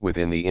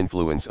 within the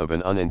influence of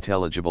an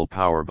unintelligible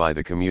power by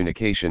the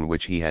communication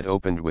which he had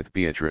opened with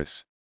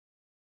Beatrice.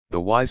 The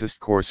wisest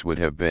course would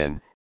have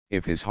been,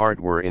 if his heart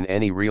were in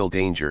any real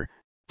danger,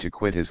 to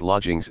quit his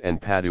lodgings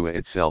and Padua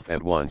itself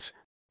at once;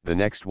 the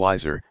next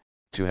wiser,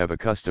 to have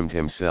accustomed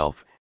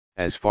himself,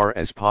 as far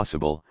as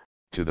possible,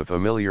 to the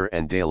familiar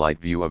and daylight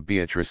view of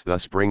Beatrice,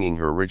 thus bringing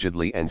her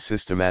rigidly and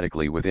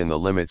systematically within the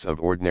limits of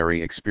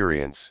ordinary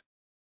experience.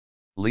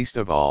 Least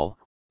of all,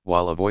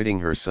 while avoiding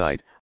her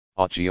sight,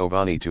 ought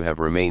Giovanni to have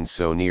remained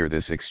so near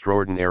this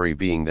extraordinary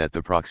being that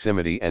the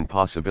proximity and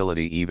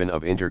possibility even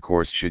of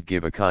intercourse should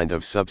give a kind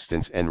of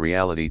substance and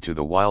reality to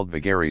the wild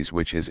vagaries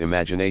which his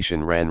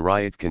imagination ran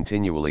riot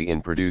continually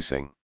in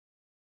producing.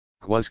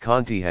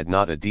 Guasconti had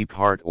not a deep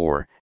heart,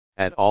 or,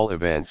 at all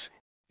events,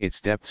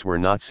 its depths were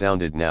not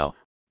sounded now,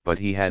 but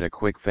he had a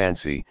quick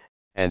fancy,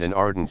 and an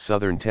ardent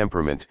southern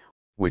temperament,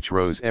 which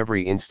rose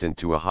every instant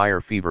to a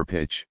higher fever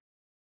pitch.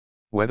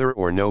 Whether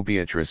or no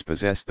Beatrice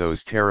possessed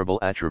those terrible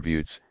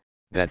attributes,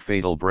 that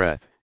fatal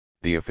breath,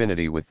 the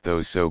affinity with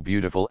those so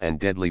beautiful and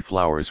deadly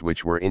flowers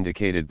which were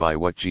indicated by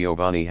what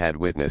Giovanni had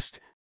witnessed,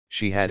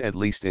 she had at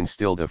least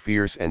instilled a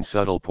fierce and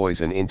subtle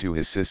poison into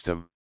his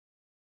system.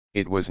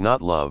 It was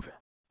not love,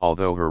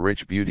 although her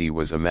rich beauty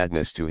was a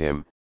madness to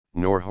him,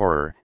 nor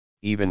horror,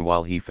 even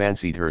while he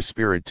fancied her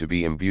spirit to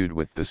be imbued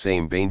with the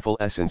same baneful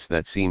essence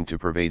that seemed to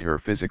pervade her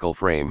physical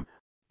frame,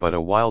 but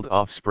a wild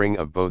offspring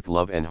of both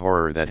love and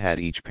horror that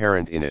had each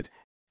parent in it,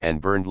 and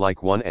burned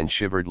like one and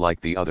shivered like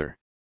the other.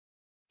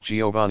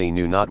 Giovanni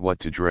knew not what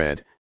to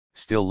dread,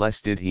 still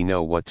less did he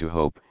know what to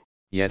hope,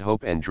 yet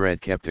hope and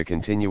dread kept a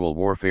continual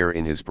warfare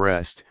in his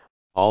breast,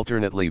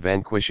 alternately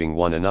vanquishing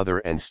one another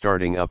and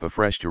starting up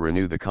afresh to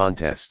renew the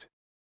contest.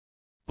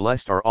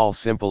 Blessed are all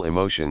simple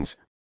emotions,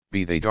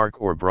 be they dark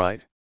or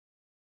bright.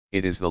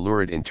 It is the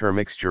lurid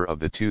intermixture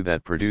of the two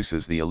that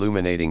produces the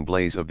illuminating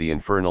blaze of the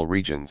infernal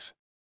regions.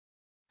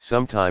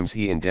 Sometimes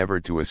he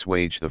endeavored to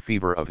assuage the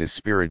fever of his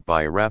spirit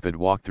by a rapid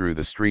walk through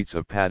the streets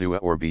of Padua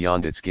or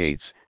beyond its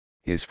gates.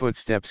 His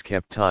footsteps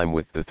kept time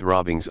with the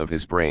throbbings of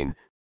his brain,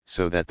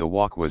 so that the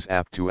walk was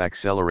apt to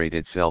accelerate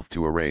itself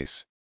to a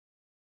race.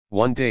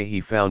 One day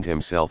he found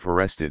himself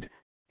arrested.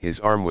 His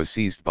arm was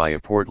seized by a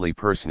portly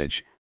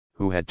personage,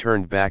 who had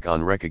turned back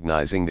on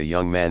recognizing the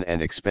young man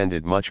and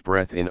expended much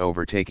breath in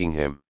overtaking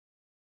him.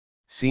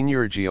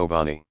 Signor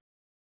Giovanni.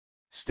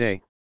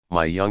 Stay,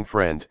 my young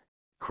friend,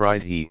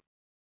 cried he.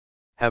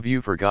 Have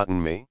you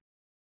forgotten me?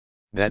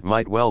 That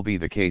might well be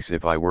the case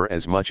if I were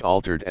as much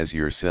altered as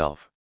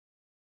yourself.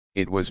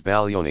 It was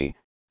Baglioni,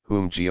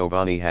 whom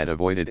Giovanni had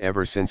avoided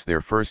ever since their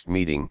first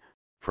meeting,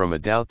 from a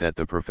doubt that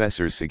the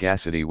professor's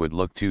sagacity would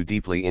look too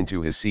deeply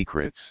into his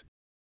secrets.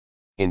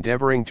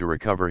 Endeavoring to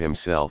recover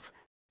himself,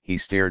 he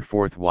stared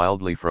forth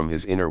wildly from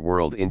his inner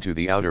world into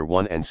the outer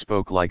one and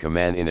spoke like a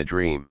man in a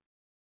dream.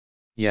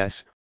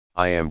 Yes,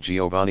 I am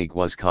Giovanni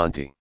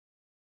Guasconti.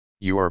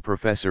 You are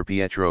Professor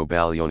Pietro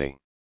Baglioni.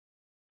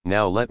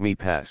 Now let me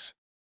pass.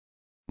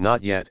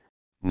 Not yet,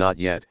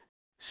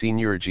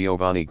 Signor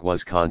Giovanni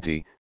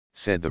Guasconti,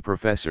 said the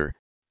professor,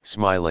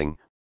 smiling,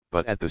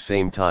 but at the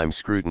same time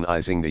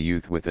scrutinizing the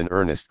youth with an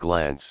earnest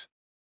glance.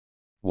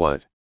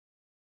 What?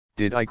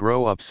 Did I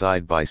grow up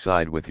side by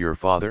side with your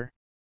father?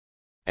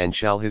 And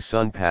shall his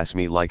son pass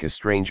me like a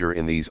stranger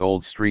in these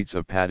old streets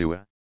of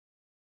Padua?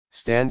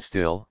 Stand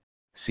still,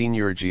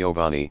 Signor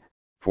Giovanni,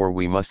 for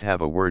we must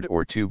have a word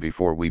or two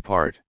before we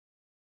part.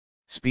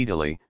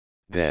 Speedily,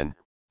 then,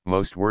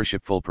 most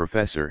worshipful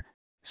professor,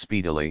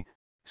 speedily,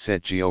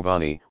 said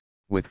Giovanni,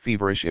 with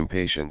feverish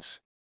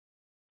impatience.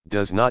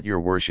 Does not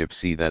your worship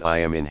see that I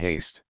am in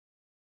haste?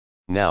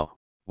 Now,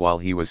 while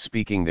he was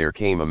speaking there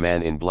came a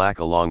man in black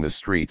along the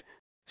street,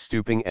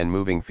 stooping and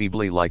moving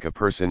feebly like a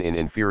person in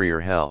inferior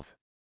health.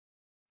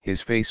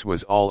 His face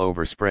was all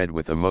overspread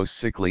with a most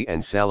sickly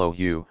and sallow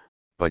hue,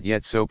 but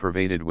yet so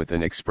pervaded with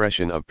an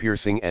expression of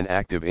piercing and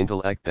active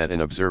intellect that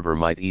an observer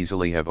might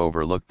easily have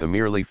overlooked the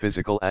merely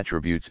physical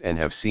attributes and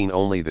have seen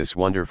only this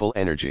wonderful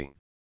energy.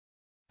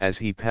 As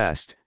he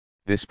passed,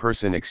 this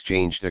person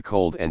exchanged a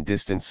cold and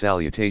distant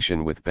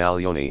salutation with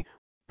Baglioni,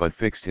 but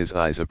fixed his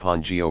eyes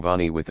upon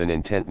Giovanni with an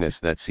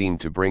intentness that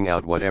seemed to bring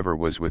out whatever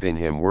was within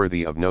him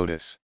worthy of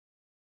notice.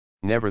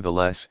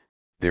 Nevertheless,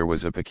 there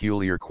was a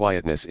peculiar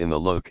quietness in the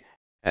look,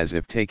 as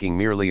if taking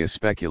merely a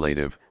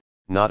speculative,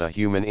 not a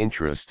human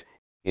interest,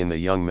 in the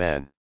young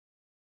man.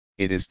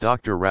 It is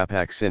Dr.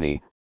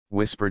 Rappaccini,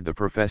 whispered the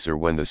professor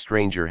when the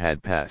stranger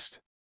had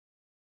passed.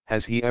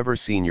 Has he ever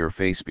seen your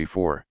face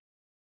before?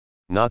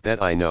 Not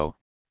that I know,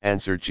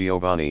 answered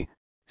Giovanni,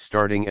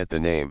 starting at the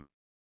name.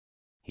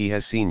 He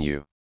has seen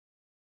you.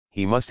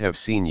 He must have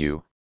seen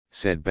you,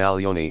 said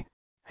Baglioni,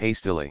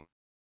 hastily.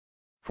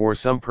 For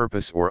some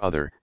purpose or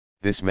other,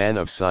 this man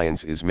of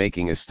science is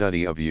making a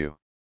study of you.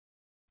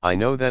 I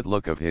know that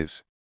look of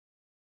his.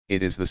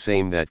 It is the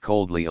same that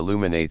coldly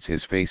illuminates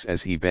his face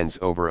as he bends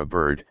over a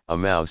bird, a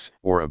mouse,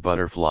 or a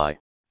butterfly,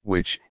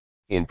 which,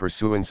 in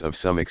pursuance of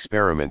some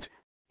experiment,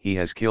 he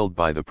has killed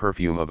by the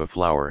perfume of a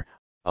flower,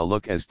 a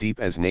look as deep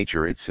as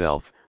nature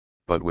itself,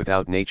 but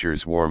without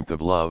nature's warmth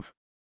of love.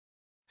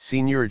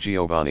 Signor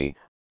Giovanni,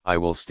 I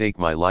will stake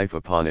my life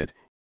upon it,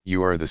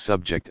 you are the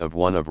subject of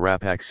one of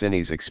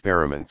Rappaccini's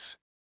experiments.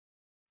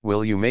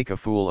 Will you make a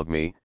fool of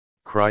me?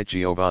 Cried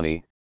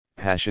Giovanni,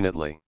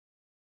 passionately.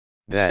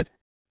 That,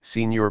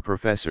 Signor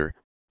Professor,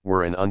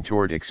 were an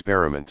untoward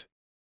experiment.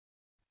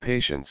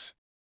 Patience.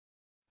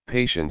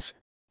 Patience,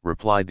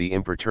 replied the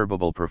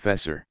imperturbable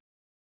professor.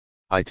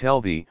 I tell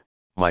thee,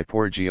 my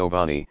poor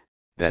Giovanni,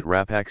 that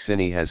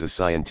Rappaccini has a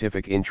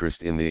scientific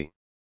interest in thee.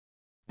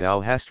 Thou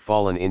hast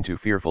fallen into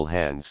fearful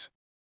hands.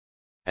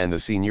 And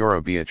the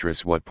Signora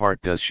Beatrice, what part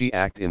does she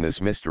act in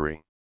this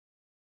mystery?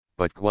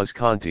 But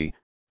Guasconti,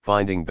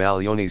 finding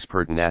Baglioni's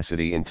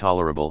pertinacity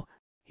intolerable,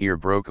 here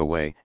broke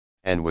away,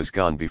 and was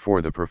gone before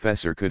the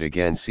professor could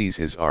again seize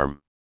his arm.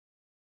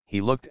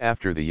 He looked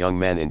after the young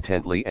man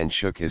intently and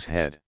shook his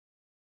head.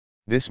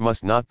 This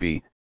must not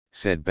be,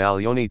 said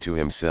Baglioni to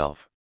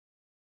himself.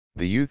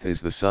 The youth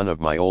is the son of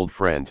my old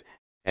friend,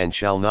 and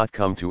shall not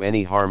come to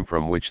any harm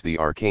from which the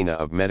arcana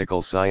of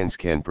medical science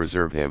can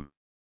preserve him.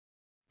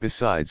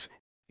 Besides,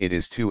 it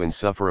is too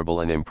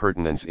insufferable an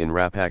impertinence in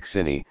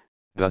Rappaccini,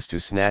 thus to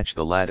snatch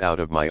the lad out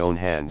of my own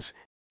hands,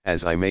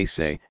 as I may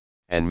say,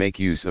 and make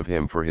use of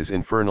him for his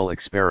infernal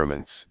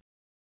experiments.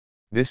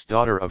 This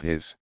daughter of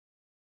his.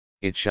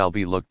 It shall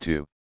be looked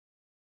to.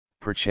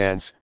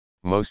 Perchance,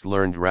 most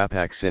learned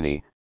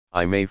Rappaccini,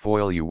 I may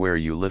foil you where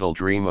you little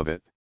dream of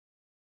it.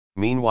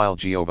 Meanwhile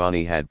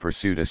Giovanni had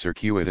pursued a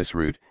circuitous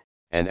route,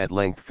 and at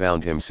length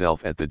found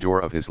himself at the door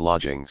of his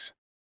lodgings.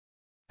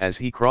 As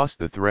he crossed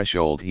the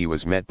threshold he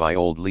was met by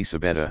old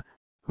Lisabetta,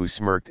 who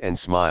smirked and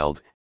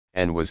smiled,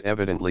 and was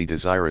evidently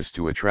desirous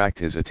to attract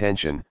his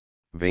attention,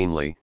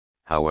 vainly,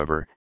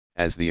 however,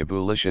 as the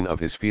ebullition of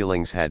his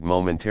feelings had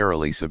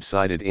momentarily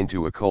subsided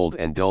into a cold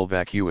and dull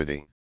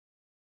vacuity.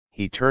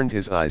 He turned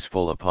his eyes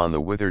full upon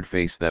the withered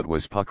face that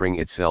was puckering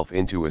itself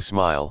into a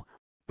smile,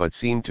 but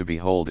seemed to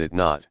behold it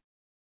not.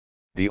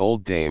 The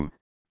old dame,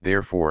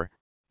 therefore,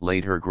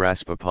 laid her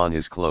grasp upon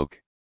his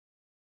cloak.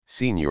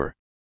 Signor!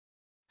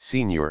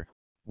 Signor,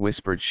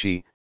 whispered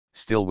she,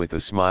 still with a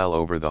smile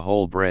over the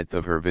whole breadth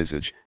of her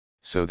visage,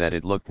 so that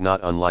it looked not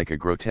unlike a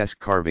grotesque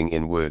carving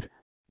in wood,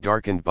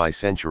 darkened by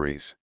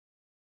centuries.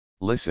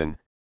 Listen,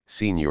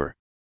 Signor.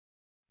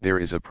 There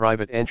is a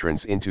private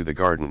entrance into the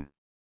garden.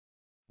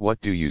 What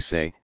do you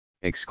say?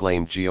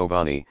 Exclaimed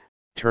Giovanni,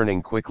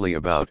 turning quickly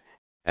about,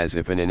 as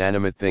if an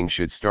inanimate thing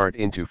should start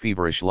into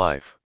feverish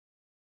life.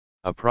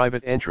 A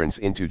private entrance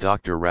into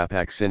Dr.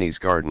 Rappaccini's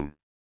garden.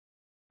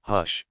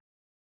 Hush!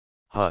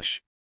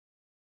 Hush!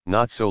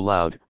 Not so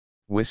loud,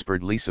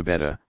 whispered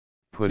Lisabetta,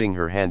 putting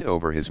her hand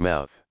over his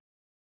mouth.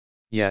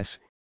 Yes,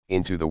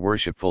 into the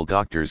worshipful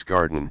doctor's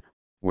garden,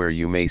 where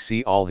you may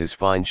see all his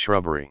fine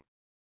shrubbery.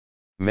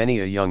 Many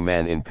a young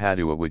man in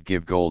Padua would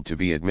give gold to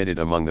be admitted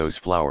among those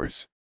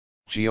flowers.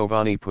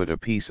 Giovanni put a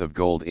piece of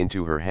gold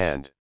into her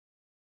hand.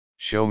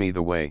 Show me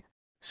the way,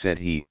 said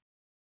he.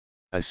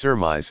 A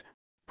surmise,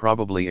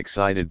 probably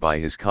excited by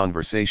his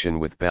conversation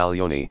with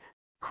Baglioni,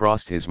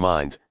 crossed his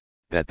mind,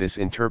 that this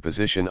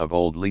interposition of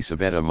old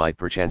Lisabetta might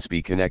perchance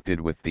be connected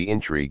with the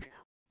intrigue,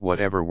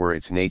 whatever were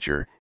its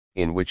nature,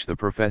 in which the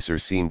professor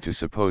seemed to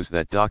suppose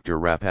that Dr.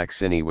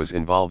 Rappaccini was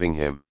involving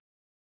him.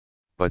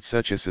 But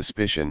such a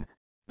suspicion,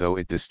 though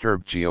it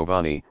disturbed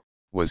Giovanni,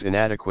 was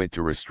inadequate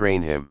to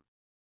restrain him.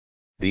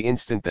 The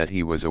instant that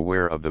he was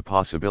aware of the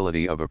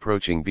possibility of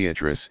approaching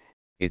Beatrice,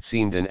 it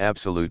seemed an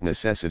absolute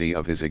necessity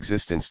of his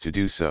existence to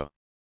do so.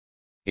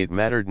 It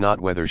mattered not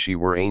whether she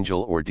were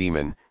angel or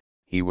demon,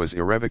 he was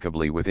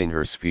irrevocably within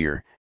her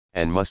sphere,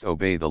 and must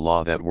obey the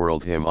law that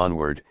whirled him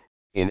onward,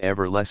 in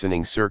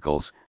ever-lessening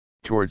circles,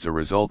 towards a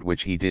result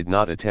which he did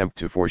not attempt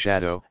to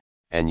foreshadow,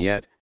 and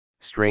yet,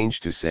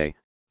 strange to say,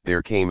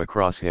 there came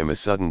across him a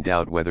sudden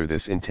doubt whether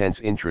this intense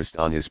interest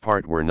on his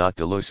part were not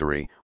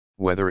delusory,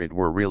 whether it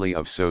were really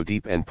of so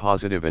deep and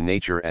positive a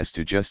nature as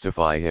to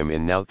justify him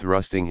in now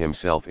thrusting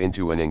himself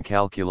into an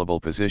incalculable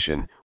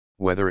position,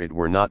 whether it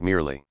were not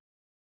merely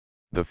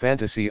the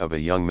fantasy of a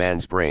young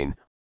man's brain,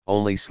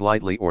 only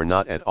slightly or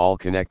not at all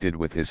connected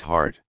with his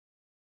heart.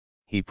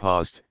 He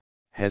paused,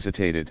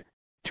 hesitated,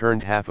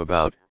 turned half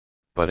about,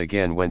 but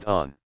again went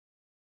on.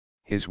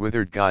 His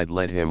withered guide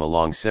led him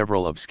along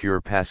several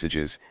obscure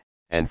passages,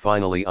 and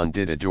finally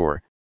undid a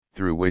door,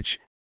 through which,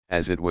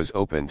 as it was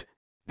opened,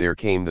 there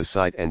came the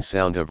sight and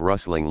sound of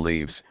rustling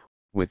leaves,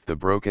 with the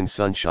broken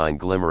sunshine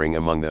glimmering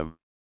among them.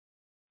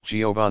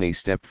 Giovanni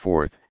stepped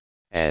forth,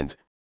 and,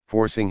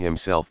 forcing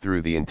himself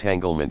through the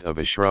entanglement of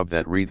a shrub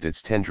that wreathed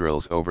its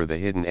tendrils over the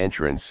hidden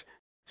entrance,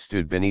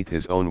 stood beneath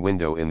his own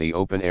window in the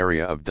open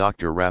area of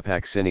Dr.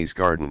 Rappaccini's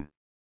garden.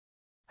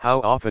 How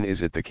often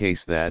is it the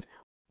case that,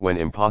 when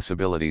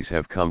impossibilities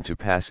have come to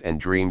pass and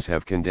dreams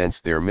have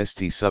condensed their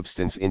misty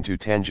substance into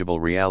tangible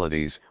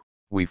realities,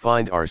 we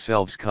find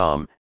ourselves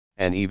calm,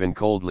 and even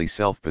coldly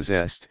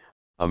self-possessed,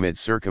 amid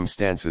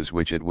circumstances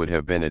which it would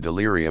have been a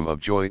delirium of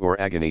joy or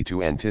agony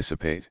to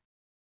anticipate.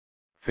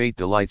 Fate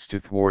delights to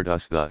thwart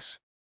us thus.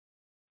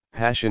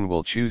 Passion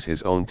will choose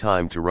his own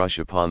time to rush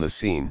upon the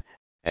scene,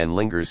 and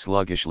lingers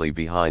sluggishly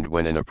behind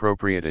when an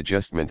appropriate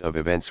adjustment of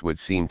events would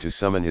seem to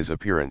summon his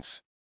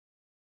appearance.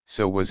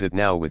 So was it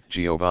now with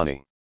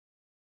Giovanni.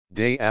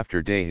 Day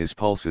after day his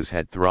pulses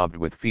had throbbed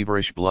with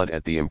feverish blood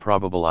at the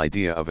improbable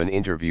idea of an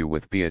interview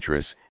with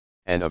Beatrice,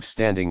 and of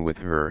standing with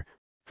her,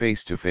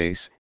 face to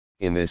face,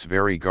 in this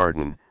very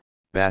garden,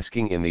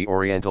 basking in the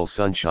oriental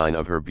sunshine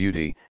of her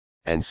beauty,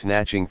 and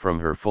snatching from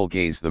her full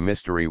gaze the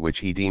mystery which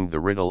he deemed the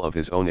riddle of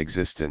his own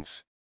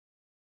existence.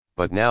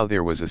 But now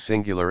there was a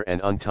singular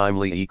and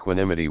untimely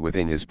equanimity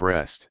within his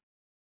breast.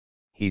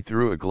 He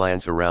threw a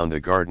glance around the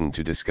garden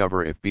to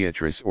discover if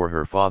Beatrice or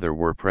her father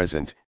were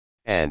present,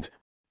 and,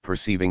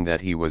 perceiving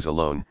that he was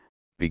alone,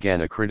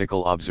 began a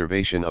critical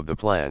observation of the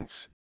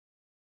plants.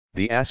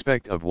 The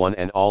aspect of one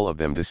and all of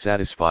them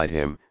dissatisfied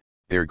him,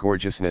 their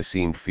gorgeousness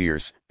seemed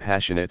fierce,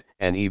 passionate,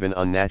 and even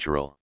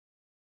unnatural.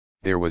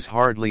 There was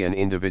hardly an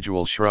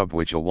individual shrub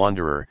which a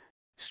wanderer,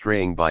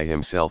 straying by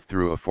himself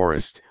through a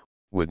forest,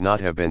 would not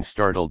have been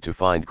startled to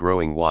find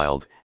growing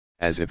wild,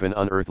 as if an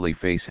unearthly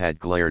face had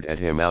glared at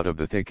him out of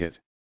the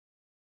thicket.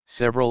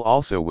 Several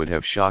also would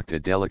have shocked a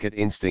delicate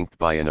instinct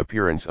by an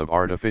appearance of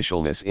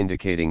artificialness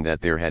indicating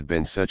that there had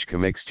been such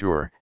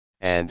commixture,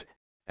 and,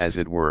 as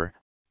it were,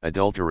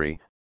 adultery,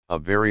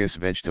 of various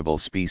vegetable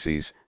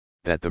species,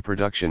 that the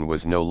production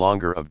was no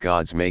longer of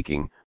God's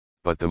making,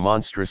 but the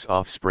monstrous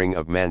offspring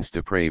of man's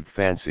depraved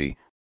fancy,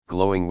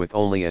 glowing with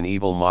only an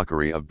evil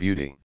mockery of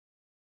beauty.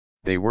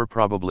 They were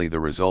probably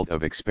the result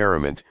of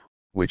experiment,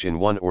 which in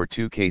one or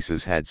two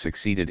cases had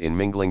succeeded in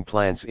mingling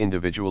plants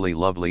individually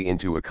lovely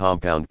into a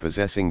compound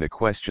possessing the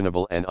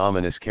questionable and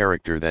ominous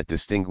character that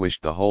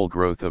distinguished the whole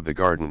growth of the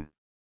garden.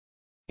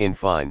 In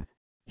fine,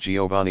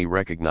 Giovanni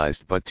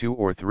recognized but 2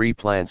 or 3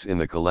 plants in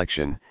the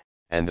collection,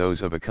 and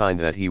those of a kind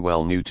that he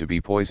well knew to be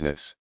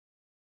poisonous.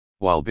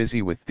 While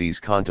busy with these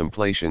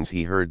contemplations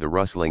he heard the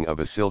rustling of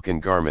a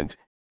silken garment,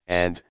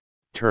 and,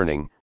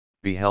 turning,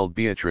 beheld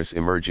Beatrice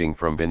emerging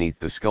from beneath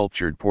the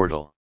sculptured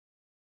portal.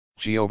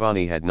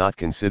 Giovanni had not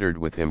considered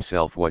with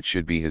himself what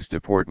should be his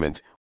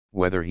deportment,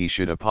 whether he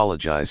should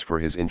apologize for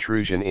his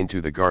intrusion into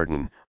the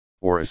garden,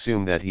 or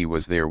assume that he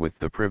was there with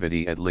the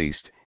privity at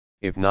least,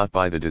 if not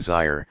by the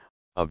desire,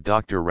 of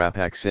Dr.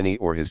 Rappaccini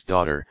or his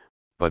daughter,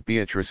 but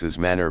Beatrice's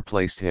manner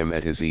placed him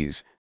at his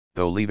ease,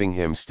 though leaving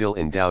him still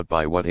in doubt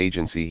by what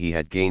agency he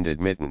had gained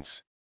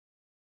admittance.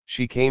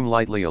 She came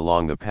lightly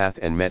along the path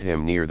and met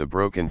him near the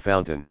broken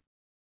fountain.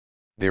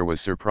 There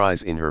was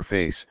surprise in her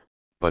face,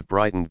 but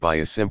brightened by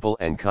a simple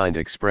and kind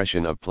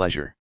expression of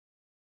pleasure.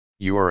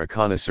 "You are a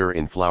connoisseur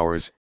in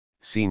flowers,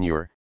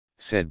 Signor,"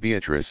 said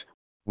Beatrice,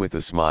 with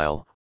a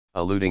smile,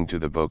 alluding to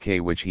the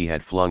bouquet which he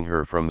had flung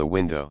her from the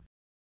window.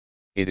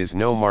 "It is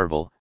no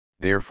marvel,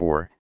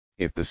 therefore,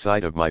 if the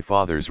sight of my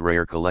father's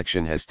rare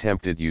collection has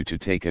tempted you to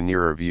take a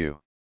nearer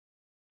view.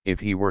 If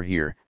he were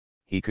here,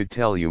 he could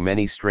tell you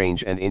many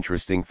strange and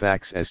interesting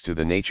facts as to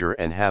the nature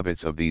and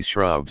habits of these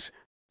shrubs,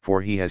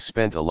 for he has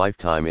spent a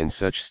lifetime in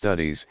such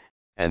studies,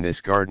 and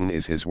this garden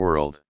is his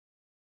world."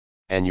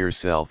 "And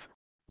yourself,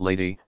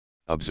 lady,"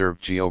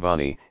 observed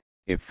Giovanni,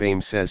 "if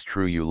fame says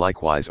true, you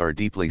likewise are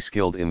deeply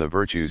skilled in the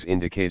virtues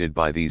indicated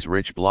by these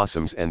rich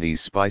blossoms and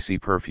these spicy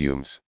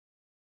perfumes.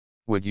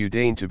 Would you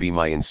deign to be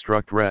my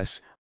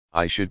instructress,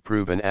 I should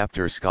prove an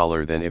apter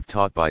scholar than if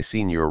taught by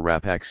Signor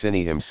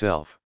Rappaccini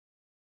himself."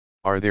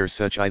 "Are there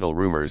such idle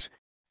rumors?"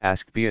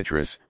 asked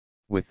Beatrice,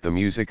 with the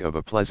music of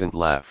a pleasant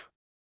laugh.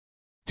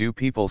 "Do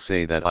people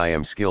say that I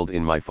am skilled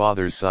in my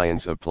father's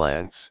science of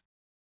plants?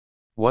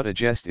 What a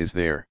jest is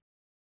there!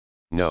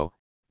 No,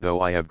 though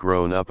I have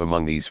grown up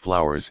among these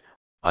flowers,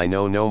 I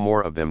know no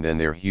more of them than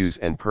their hues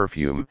and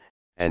perfume,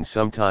 and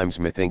sometimes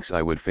methinks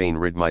I would fain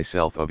rid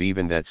myself of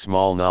even that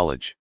small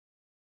knowledge.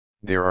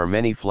 There are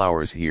many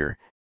flowers here,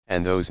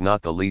 and those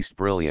not the least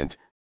brilliant,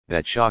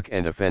 that shock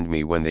and offend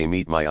me when they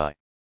meet my eye.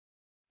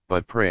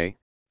 But pray,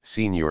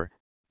 Signor,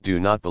 do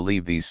not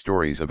believe these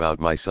stories about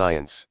my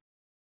science.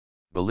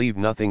 Believe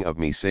nothing of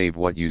me save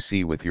what you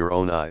see with your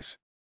own eyes."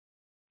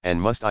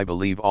 "And must I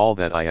believe all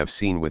that I have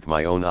seen with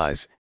my own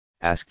eyes?"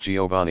 asked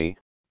Giovanni,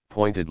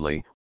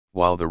 pointedly,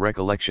 while the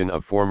recollection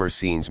of former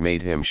scenes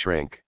made him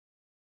shrink.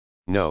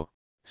 "No,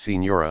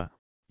 Signora,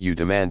 you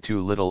demand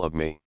too little of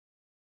me.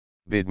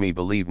 Bid me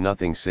believe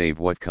nothing save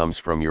what comes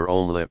from your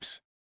own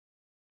lips."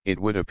 It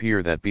would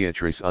appear that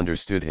Beatrice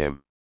understood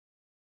him.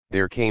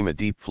 There came a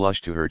deep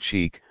flush to her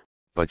cheek,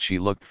 but she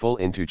looked full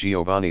into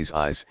Giovanni's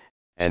eyes,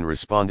 and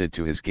responded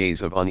to his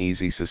gaze of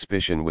uneasy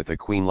suspicion with a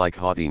queen-like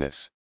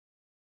haughtiness.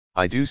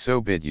 "I do so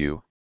bid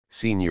you,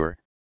 Signor,"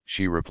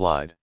 she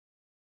replied.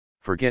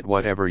 "Forget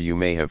whatever you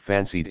may have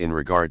fancied in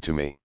regard to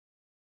me.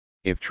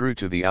 If true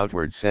to the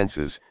outward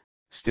senses,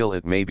 still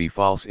it may be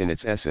false in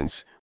its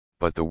essence,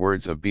 but the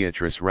words of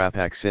Beatrice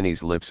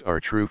Rappaccini's lips are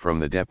true from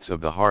the depths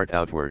of the heart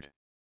outward.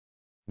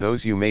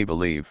 Those you may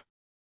believe."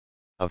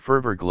 A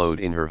fervor glowed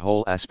in her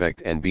whole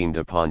aspect and beamed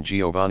upon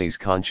Giovanni's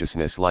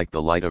consciousness like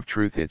the light of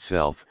truth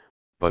itself,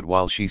 but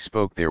while she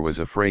spoke there was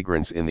a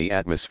fragrance in the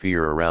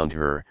atmosphere around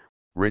her,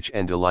 rich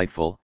and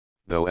delightful,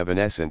 though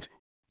evanescent,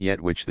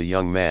 yet which the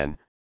young man,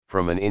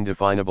 from an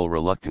indefinable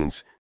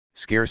reluctance,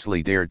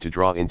 scarcely dared to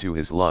draw into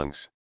his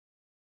lungs.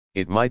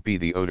 It might be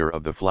the odor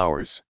of the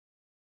flowers.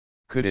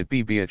 Could it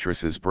be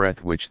Beatrice's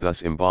breath which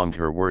thus embalmed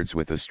her words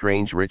with a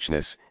strange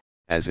richness,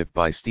 as if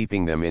by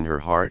steeping them in her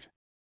heart?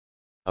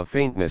 A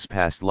faintness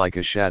passed like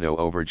a shadow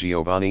over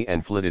Giovanni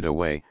and flitted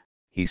away.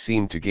 He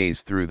seemed to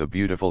gaze through the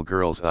beautiful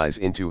girl's eyes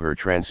into her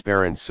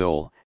transparent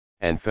soul,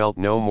 and felt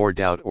no more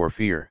doubt or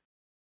fear.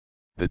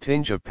 The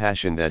tinge of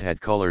passion that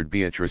had colored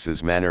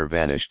Beatrice's manner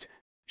vanished,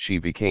 she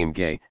became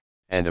gay,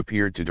 and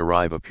appeared to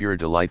derive a pure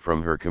delight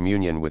from her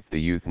communion with the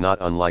youth, not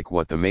unlike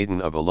what the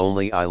maiden of a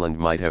lonely island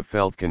might have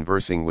felt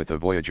conversing with a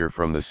voyager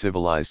from the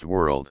civilized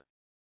world.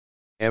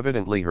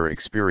 Evidently her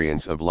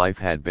experience of life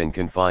had been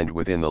confined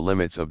within the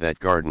limits of that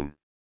garden.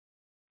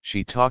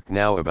 She talked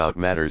now about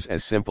matters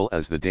as simple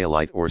as the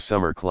daylight or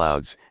summer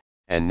clouds,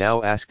 and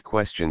now asked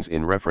questions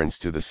in reference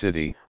to the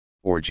city,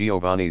 or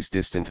Giovanni's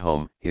distant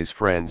home, his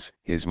friends,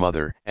 his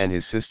mother and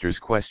his sisters,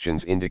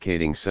 questions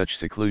indicating such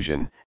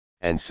seclusion,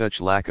 and such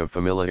lack of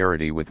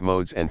familiarity with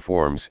modes and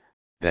forms,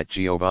 that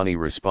Giovanni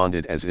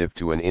responded as if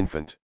to an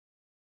infant.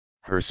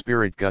 Her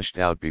spirit gushed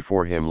out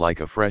before him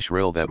like a fresh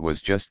rill that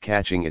was just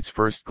catching its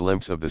first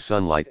glimpse of the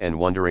sunlight and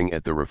wondering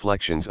at the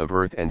reflections of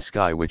earth and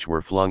sky which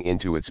were flung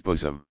into its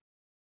bosom.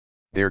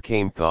 There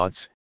came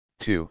thoughts,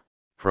 too,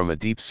 from a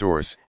deep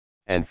source,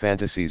 and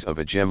fantasies of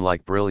a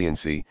gem-like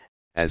brilliancy,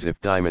 as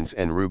if diamonds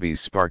and rubies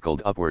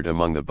sparkled upward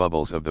among the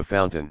bubbles of the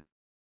fountain.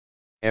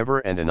 Ever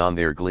and anon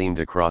there gleamed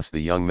across the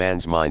young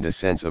man's mind a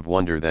sense of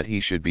wonder that he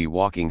should be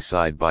walking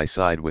side by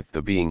side with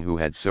the being who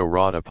had so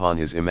wrought upon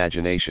his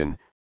imagination,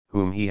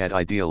 whom he had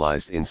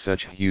idealized in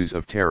such hues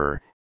of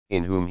terror,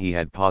 in whom he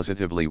had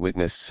positively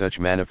witnessed such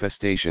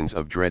manifestations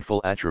of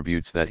dreadful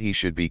attributes, that he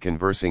should be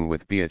conversing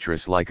with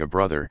Beatrice like a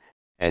brother,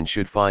 and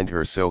should find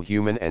her so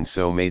human and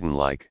so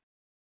maiden-like.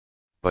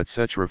 But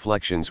such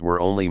reflections were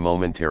only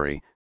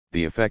momentary.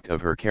 The effect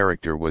of her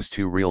character was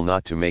too real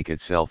not to make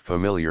itself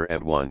familiar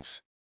at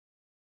once.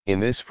 In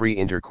this free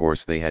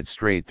intercourse they had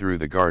strayed through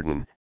the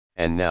garden,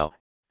 and now,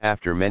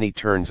 after many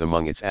turns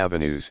among its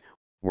avenues,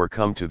 were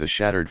come to the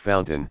shattered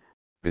fountain,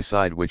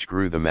 beside which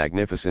grew the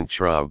magnificent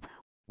shrub,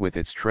 with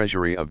its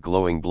treasury of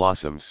glowing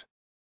blossoms.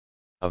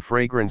 A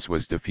fragrance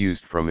was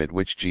diffused from it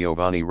which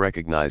Giovanni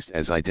recognized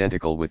as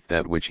identical with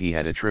that which he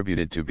had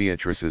attributed to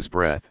Beatrice's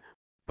breath,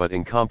 but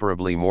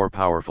incomparably more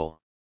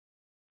powerful.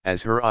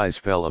 As her eyes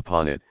fell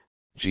upon it,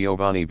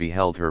 Giovanni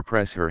beheld her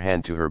press her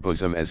hand to her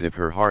bosom as if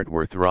her heart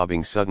were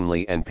throbbing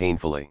suddenly and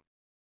painfully.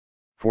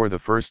 "For the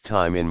first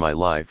time in my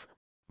life,"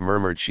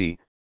 murmured she,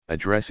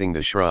 addressing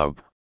the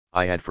shrub,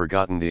 "I had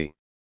forgotten thee."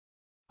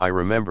 "I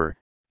remember,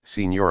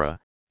 Signora,"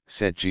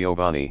 said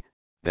Giovanni,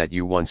 "that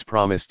you once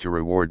promised to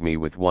reward me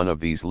with one of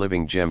these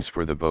living gems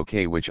for the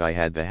bouquet which I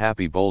had the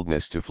happy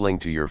boldness to fling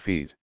to your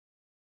feet.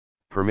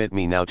 Permit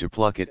me now to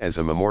pluck it as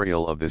a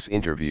memorial of this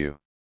interview."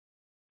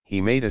 He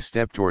made a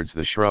step towards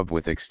the shrub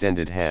with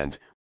extended hand,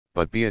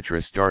 but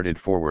Beatrice darted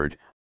forward,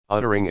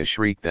 uttering a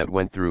shriek that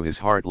went through his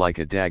heart like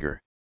a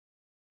dagger.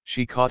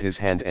 She caught his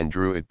hand and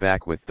drew it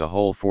back with the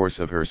whole force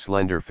of her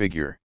slender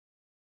figure.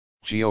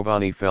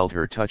 Giovanni felt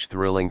her touch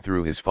thrilling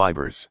through his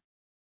fibers.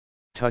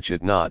 "Touch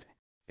it not,"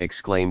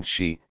 exclaimed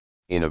she,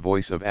 in a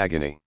voice of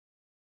agony.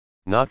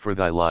 "Not for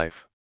thy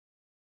life.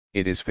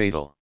 It is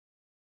fatal."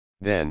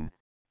 Then,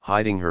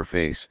 hiding her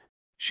face,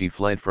 she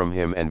fled from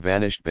him and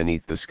vanished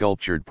beneath the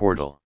sculptured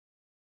portal.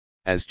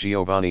 As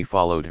Giovanni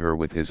followed her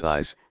with his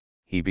eyes,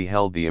 he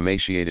beheld the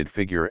emaciated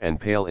figure and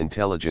pale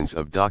intelligence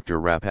of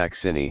Dr.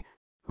 Rappaccini,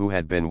 who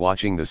had been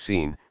watching the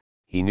scene,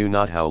 he knew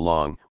not how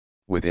long,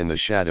 within the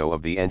shadow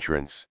of the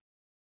entrance.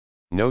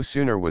 No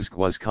sooner was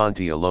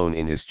Guasconti alone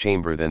in his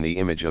chamber than the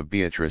image of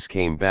Beatrice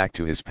came back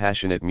to his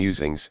passionate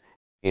musings,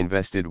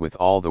 invested with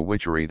all the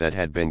witchery that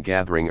had been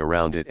gathering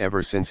around it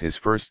ever since his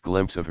first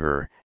glimpse of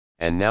her,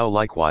 and now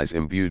likewise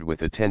imbued with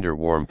the tender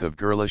warmth of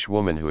girlish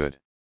womanhood.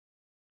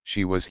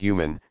 She was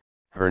human,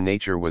 her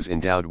nature was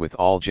endowed with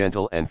all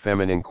gentle and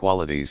feminine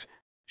qualities,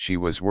 she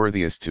was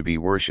worthiest to be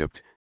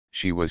worshipped,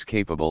 she was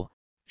capable,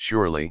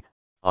 surely,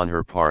 on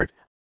her part,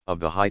 of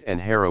the height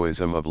and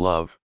heroism of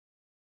love.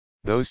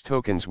 Those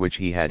tokens which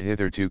he had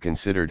hitherto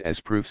considered as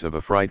proofs of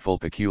a frightful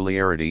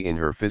peculiarity in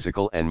her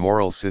physical and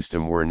moral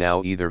system were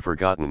now either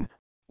forgotten,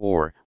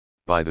 or,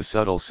 by the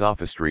subtle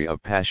sophistry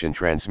of passion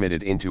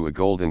transmitted into a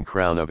golden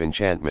crown of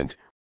enchantment,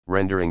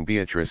 rendering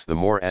Beatrice the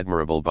more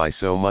admirable by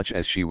so much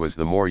as she was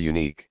the more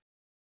unique.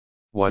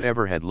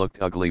 Whatever had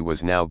looked ugly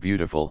was now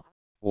beautiful,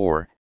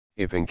 or,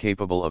 if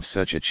incapable of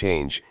such a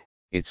change,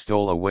 it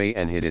stole away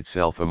and hid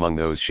itself among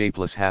those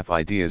shapeless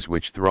half-ideas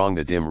which throng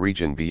the dim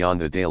region beyond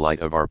the daylight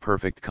of our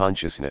perfect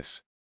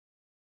consciousness.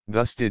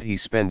 Thus did he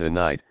spend the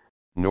night,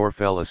 nor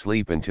fell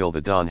asleep until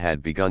the dawn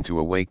had begun to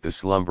awake the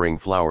slumbering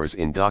flowers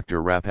in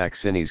Dr.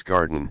 Rappaccini's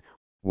garden,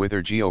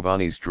 whither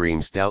Giovanni's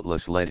dreams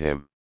doubtless led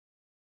him.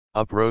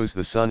 Up rose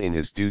the sun in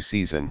his due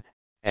season,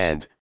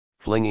 and,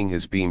 flinging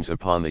his beams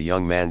upon the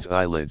young man's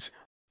eyelids,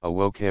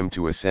 awoke him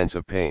to a sense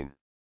of pain.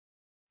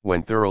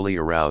 When thoroughly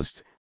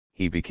aroused,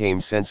 he became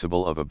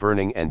sensible of a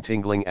burning and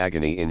tingling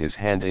agony in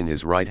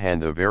his right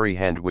hand, the very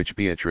hand which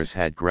Beatrice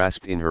had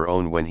grasped in her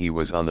own when he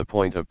was on the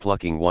point of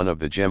plucking one of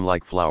the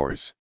gem-like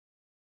flowers.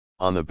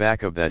 On the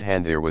back of that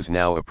hand there was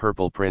now a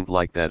purple print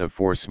like that of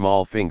 4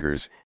 small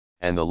fingers,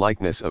 and the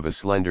likeness of a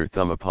slender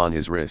thumb upon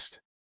his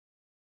wrist.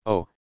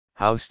 Oh,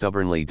 how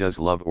stubbornly does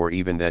love, or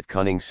even that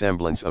cunning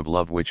semblance of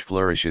love which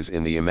flourishes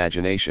in the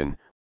imagination,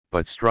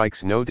 but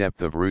strikes no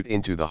depth of root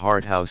into the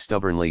heart, how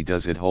stubbornly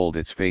does it hold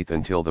its faith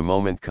until the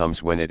moment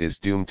comes when it is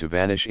doomed to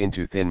vanish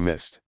into thin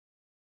mist.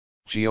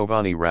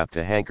 Giovanni wrapped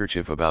a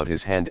handkerchief about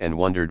his hand and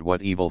wondered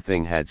what evil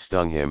thing had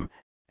stung him,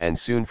 and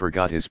soon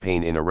forgot his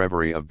pain in a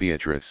reverie of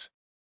Beatrice.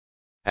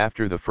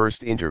 After the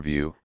first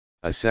interview,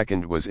 a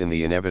second was in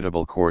the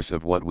inevitable course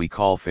of what we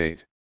call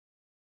fate.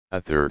 A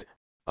third,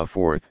 a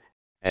fourth,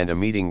 and a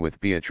meeting with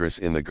Beatrice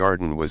in the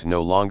garden was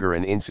no longer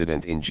an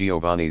incident in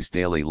Giovanni's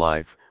daily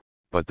life,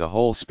 but the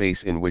whole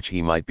space in which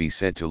he might be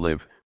said to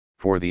live,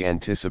 for the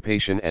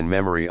anticipation and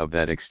memory of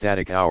that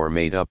ecstatic hour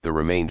made up the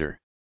remainder.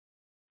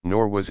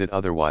 Nor was it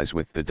otherwise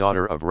with the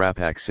daughter of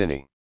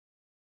Rappaccini.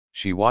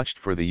 She watched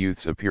for the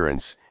youth's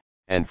appearance,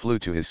 and flew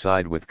to his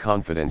side with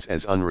confidence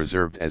as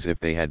unreserved as if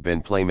they had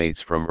been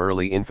playmates from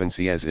early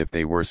infancy, as if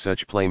they were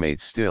such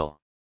playmates still.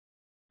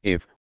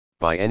 If,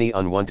 by any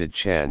unwonted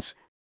chance,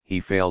 he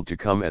failed to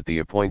come at the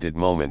appointed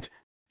moment,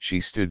 she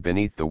stood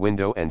beneath the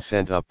window and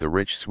sent up the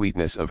rich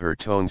sweetness of her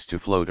tones to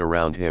float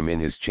around him in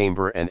his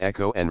chamber and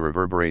echo and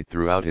reverberate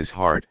throughout his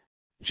heart.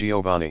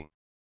 "Giovanni!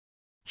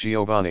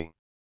 Giovanni!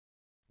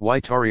 Why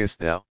tarriest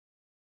thou?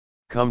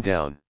 Come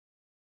down!"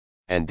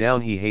 And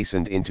down he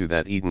hastened into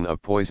that Eden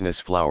of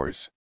poisonous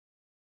flowers.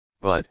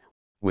 But,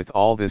 with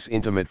all this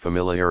intimate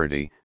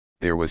familiarity,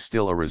 there was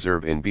still a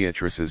reserve in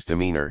Beatrice's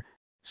demeanor,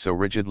 so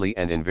rigidly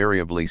and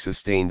invariably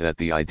sustained that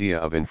the idea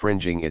of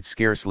infringing it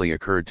scarcely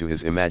occurred to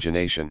his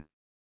imagination.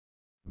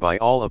 By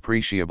all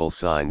appreciable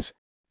signs,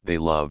 they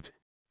loved,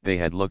 they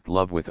had looked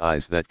love with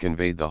eyes that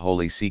conveyed the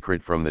holy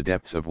secret from the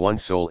depths of one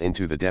soul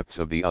into the depths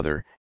of the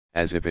other,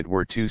 as if it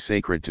were too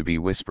sacred to be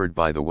whispered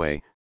by the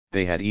way.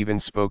 They had even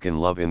spoken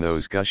love in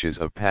those gushes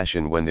of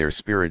passion when their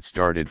spirits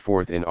darted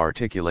forth in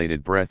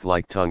articulated breath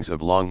like tongues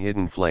of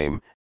long-hidden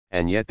flame,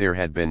 and yet there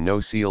had been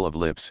no seal of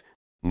lips,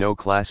 no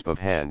clasp of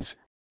hands,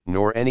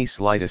 nor any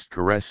slightest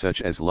caress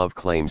such as love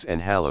claims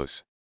and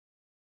hallows.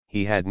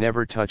 He had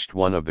never touched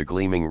one of the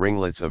gleaming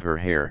ringlets of her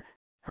hair,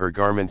 her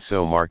garment,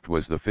 so marked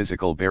was the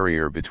physical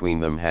barrier between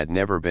them, had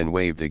never been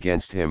waved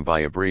against him by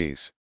a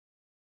breeze.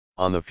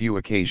 On the few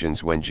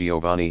occasions when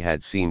Giovanni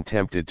had seemed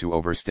tempted to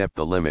overstep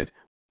the limit,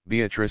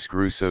 Beatrice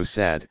grew so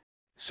sad,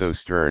 so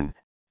stern,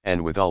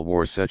 and withal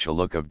wore such a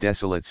look of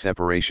desolate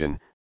separation,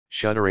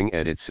 shuddering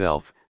at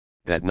itself,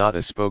 that not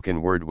a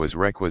spoken word was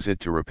requisite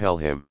to repel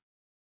him.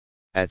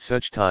 At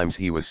such times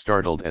he was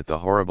startled at the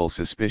horrible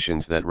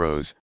suspicions that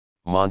rose,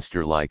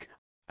 monster-like,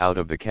 out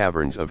of the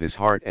caverns of his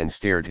heart and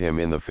stared him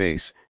in the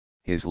face.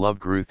 His love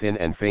grew thin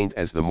and faint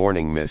as the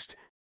morning mist,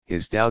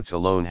 his doubts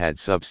alone had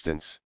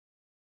substance.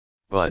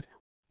 But,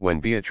 when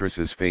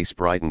Beatrice's face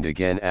brightened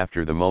again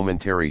after the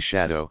momentary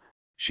shadow,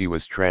 she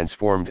was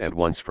transformed at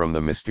once from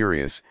the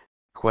mysterious,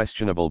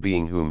 questionable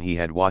being whom he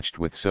had watched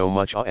with so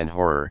much awe and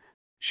horror.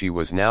 She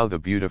was now the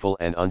beautiful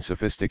and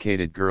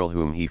unsophisticated girl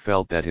whom he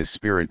felt that his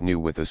spirit knew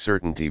with a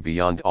certainty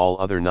beyond all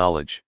other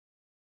knowledge.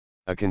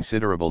 A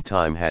considerable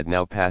time had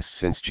now passed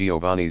since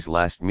Giovanni's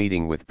last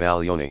meeting with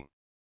Baglioni.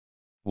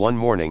 One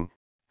morning,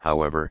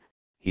 however,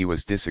 he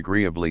was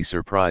disagreeably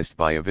surprised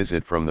by a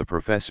visit from the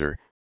professor,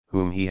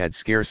 whom he had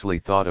scarcely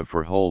thought of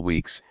for whole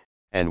weeks,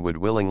 and would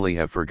willingly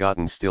have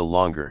forgotten still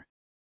longer.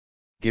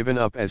 Given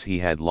up as he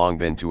had long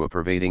been to a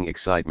pervading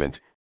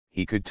excitement,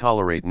 he could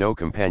tolerate no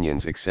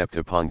companions except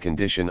upon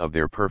condition of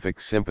their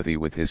perfect sympathy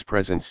with his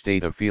present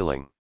state of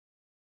feeling.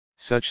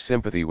 Such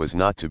sympathy was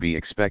not to be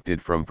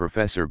expected from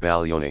Professor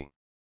Baglioni.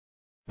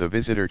 The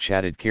visitor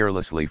chatted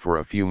carelessly for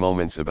a few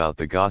moments about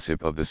the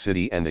gossip of the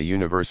city and the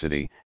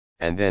university,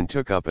 and then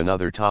took up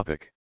another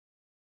topic.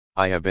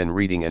 "I have been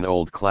reading an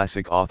old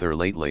classic author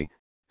lately,"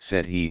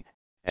 said he,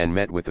 "and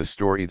met with a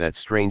story that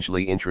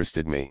strangely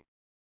interested me.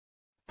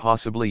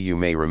 Possibly you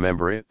may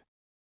remember it?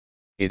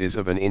 It is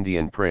of an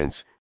Indian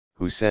prince,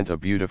 who sent a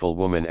beautiful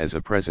woman as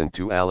a present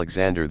to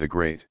Alexander the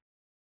Great.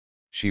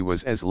 She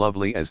was as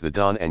lovely as the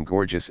dawn and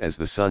gorgeous as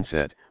the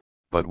sunset,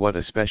 but what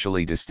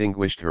especially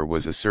distinguished her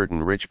was a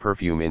certain rich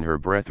perfume in her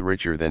breath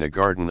richer than a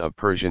garden of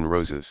Persian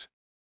roses.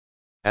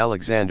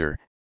 Alexander,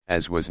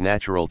 as was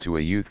natural to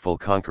a youthful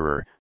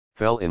conqueror,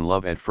 fell in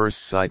love at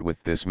first sight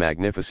with this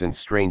magnificent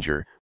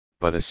stranger,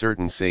 but a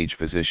certain sage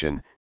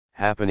physician,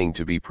 happening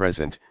to be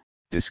present,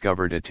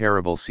 discovered a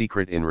terrible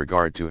secret in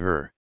regard to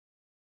her."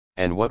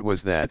 "And what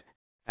was that?"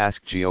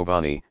 asked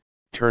Giovanni,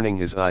 turning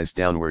his eyes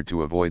downward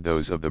to avoid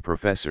those of the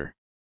professor.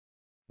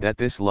 "That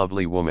this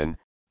lovely woman,"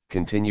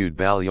 continued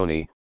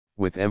Baglioni,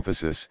 with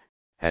emphasis,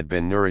 "had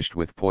been nourished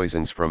with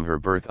poisons from her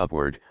birth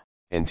upward,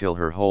 until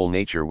her whole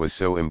nature was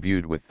so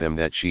imbued with them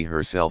that she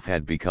herself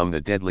had become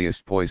the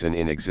deadliest poison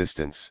in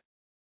existence.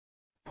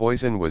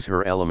 Poison was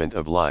her element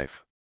of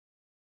life.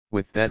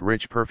 With that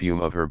rich perfume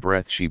of her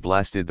breath she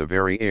blasted the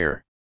very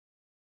air.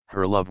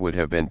 Her love would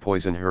have been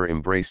poison, her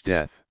embrace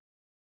death.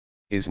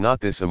 Is not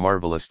this a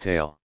marvelous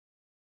tale?"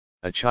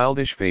 "A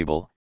childish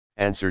fable,"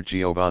 answered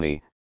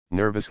Giovanni,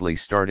 nervously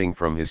starting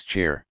from his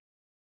chair.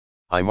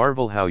 "I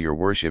marvel how your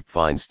worship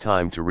finds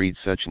time to read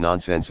such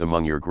nonsense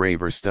among your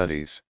graver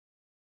studies."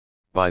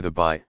 "By the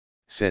by,"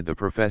 said the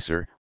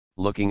professor,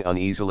 looking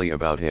uneasily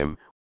about him,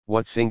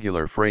 "what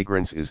singular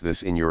fragrance is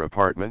this in your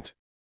apartment?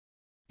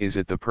 Is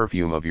it the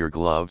perfume of your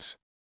gloves?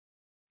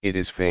 It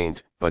is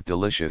faint, but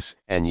delicious,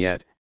 and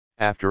yet,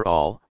 after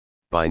all,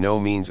 by no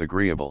means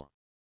agreeable.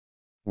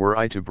 Were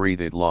I to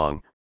breathe it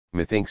long,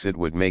 methinks it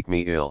would make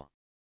me ill.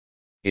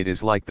 It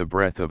is like the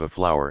breath of a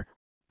flower,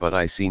 but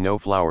I see no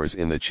flowers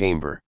in the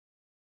chamber."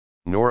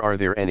 "Nor are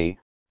there any,"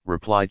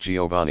 replied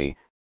Giovanni,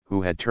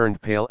 who had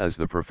turned pale as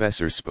the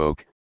professor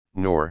spoke,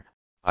 "nor,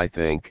 I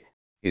think,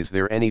 is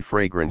there any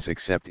fragrance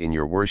except in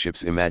your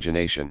worship's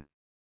imagination.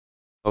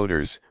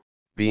 Odors,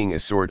 being a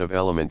sort of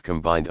element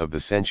combined of the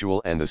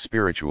sensual and the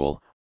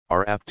spiritual,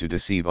 are apt to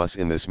deceive us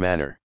in this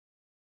manner.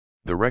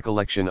 The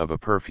recollection of a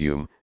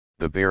perfume,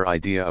 the bare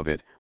idea of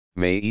it,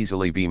 may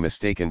easily be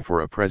mistaken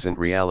for a present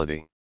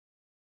reality.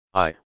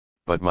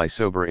 But my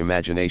sober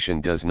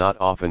imagination does not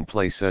often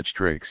play such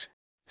tricks,"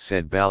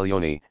 said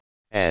Baglioni,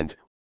 "and,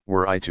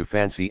 were I to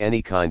fancy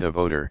any kind of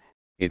odor,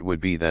 it would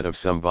be that of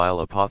some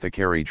vile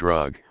apothecary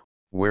drug,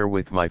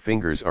 wherewith my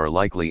fingers are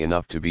likely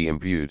enough to be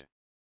imbued.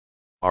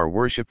 Our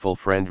worshipful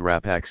friend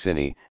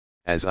Rappaccini,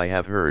 as I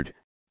have heard,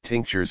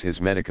 tinctures his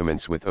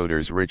medicaments with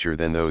odors richer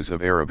than those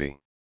of Araby.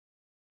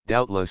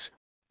 Doubtless,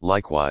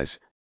 likewise,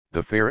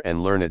 the fair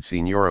and learned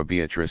Signora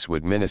Beatrice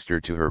would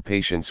minister to her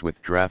patients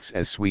with draughts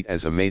as sweet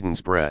as a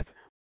maiden's breath,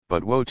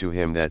 but woe to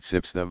him that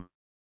sips them."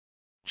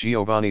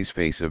 Giovanni's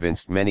face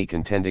evinced many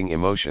contending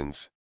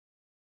emotions.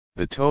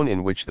 The tone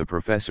in which the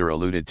professor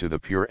alluded to the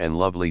pure and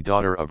lovely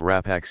daughter of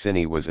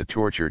Rappaccini was a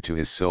torture to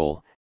his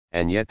soul,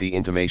 and yet the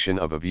intimation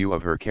of a view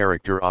of her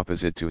character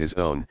opposite to his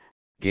own,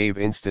 gave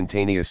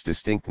instantaneous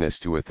distinctness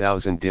to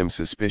 1,000 dim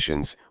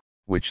suspicions,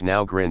 which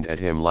now grinned at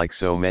him like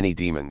so many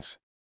demons.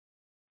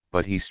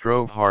 But he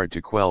strove hard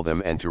to quell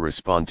them and to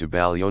respond to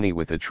Baglioni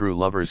with a true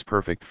lover's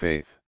perfect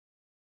faith.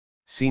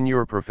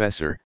 "Signor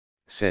Professor,"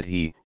 said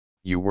he,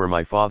 "you were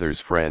my father's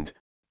friend,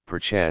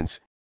 perchance,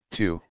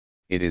 too,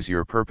 it is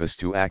your purpose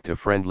to act a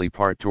friendly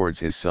part towards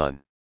his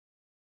son.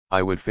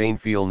 I would fain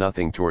feel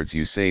nothing towards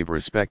you save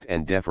respect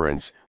and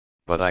deference,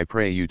 but I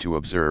pray you to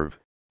observe,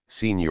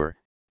 Signor,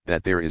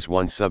 that there is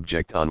one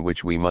subject on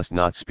which we must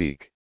not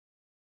speak."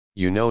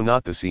 You know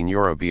not the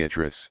Signora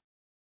Beatrice.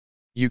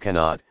 You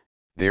cannot,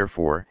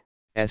 therefore,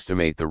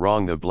 estimate the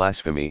wrong, the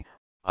blasphemy,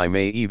 I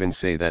may even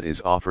say, that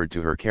is offered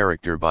to her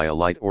character by a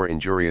light or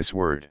injurious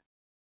word.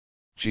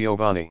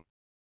 Giovanni.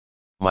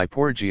 My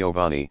poor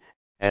Giovanni,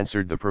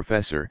 answered the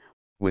professor,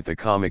 with a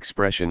calm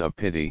expression of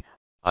pity,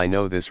 I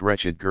know this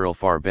wretched girl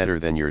far better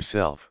than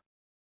yourself.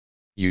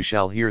 You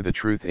shall hear the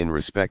truth in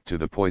respect to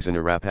the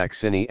poisoner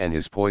Rappaccini and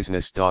his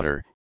poisonous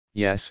daughter,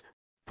 yes,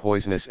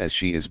 poisonous as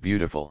she is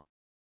beautiful.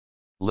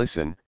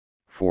 Listen,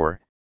 for,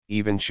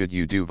 even should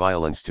you do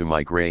violence to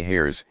my grey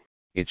hairs,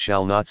 it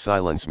shall not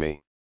silence me.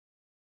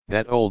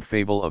 That old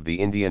fable of the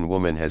Indian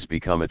woman has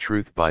become a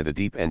truth by the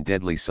deep and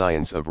deadly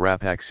science of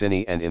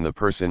Rappaccini and in the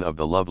person of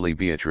the lovely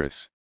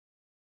Beatrice.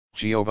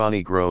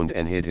 Giovanni groaned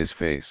and hid his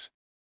face.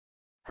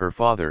 Her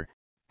father,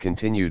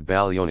 continued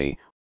Baglioni,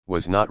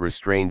 was not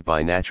restrained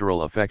by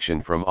natural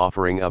affection from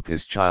offering up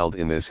his child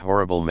in this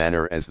horrible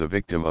manner as the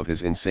victim of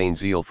his insane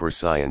zeal for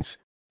science,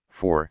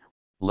 for,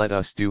 let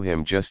us do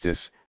him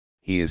justice,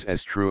 he is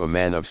as true a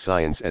man of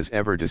science as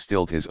ever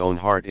distilled his own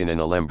heart in an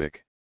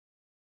alembic.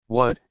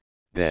 What,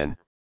 then,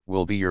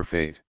 will be your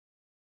fate?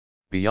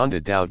 Beyond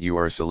a doubt you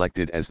are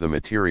selected as the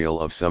material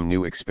of some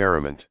new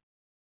experiment.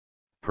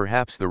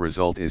 Perhaps the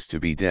result is to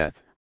be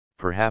death,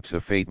 perhaps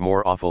a fate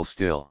more awful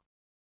still.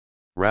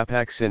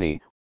 Rappaccini,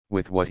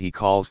 with what he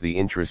calls the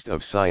interest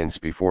of science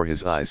before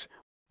his eyes,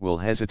 will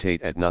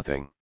hesitate at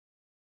nothing.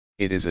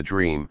 It is a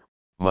dream,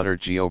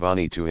 muttered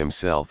Giovanni to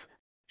himself,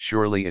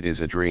 surely it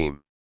is a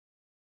dream.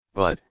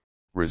 But,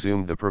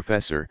 resumed the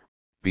professor,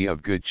 be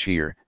of good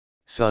cheer,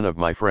 son of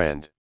my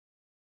friend.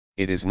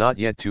 It is not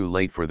yet too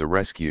late for the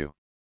rescue.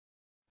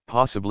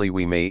 Possibly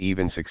we may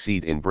even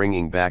succeed in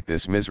bringing back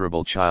this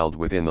miserable child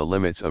within the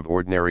limits of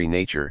ordinary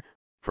nature,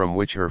 from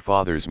which her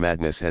father's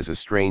madness has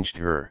estranged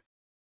her.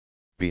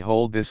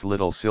 Behold this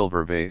little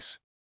silver vase.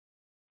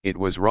 It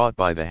was wrought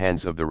by the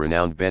hands of the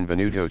renowned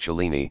Benvenuto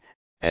Cellini,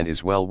 and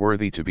is well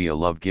worthy to be a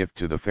love gift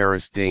to the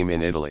fairest dame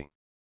in Italy.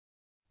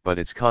 But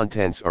its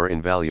contents are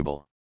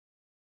invaluable.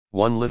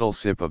 One little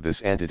sip of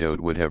this antidote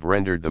would have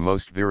rendered the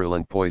most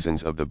virulent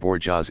poisons of the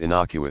Borgias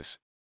innocuous.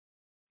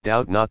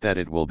 Doubt not that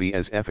it will be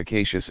as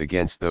efficacious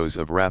against those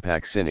of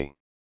Rappaccini.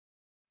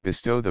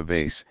 Bestow the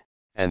vase,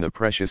 and the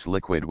precious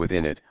liquid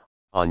within it,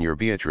 on your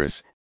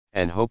Beatrice,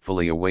 and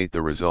hopefully await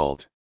the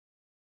result.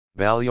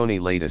 Baglioni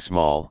laid a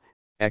small,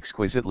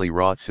 exquisitely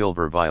wrought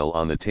silver vial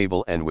on the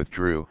table and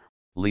withdrew,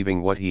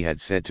 leaving what he had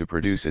said to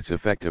produce its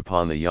effect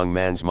upon the young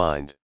man's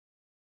mind.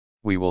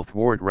 We will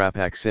thwart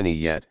Rappaccini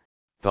yet,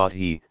 thought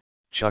he,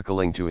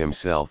 chuckling to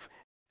himself,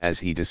 as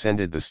he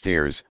descended the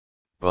stairs,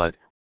 but,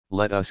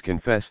 let us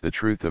confess the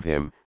truth of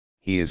him,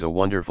 he is a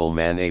wonderful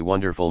man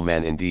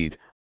indeed,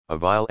 a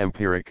vile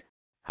empiric,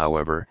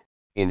 however,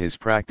 in his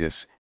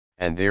practice,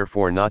 and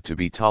therefore not to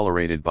be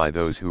tolerated by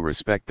those who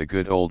respect the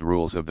good old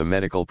rules of the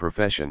medical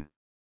profession.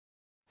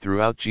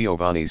 Throughout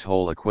Giovanni's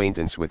whole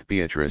acquaintance with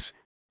Beatrice,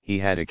 he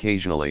had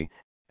occasionally,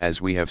 as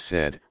we have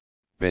said,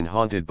 been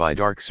haunted by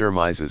dark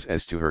surmises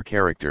as to her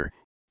character,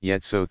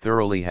 yet so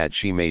thoroughly had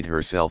she made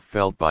herself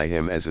felt by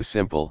him as a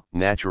simple,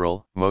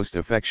 natural, most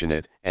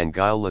affectionate and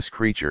guileless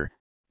creature,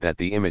 that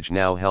the image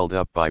now held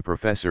up by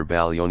Professor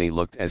Baglioni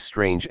looked as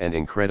strange and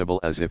incredible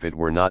as if it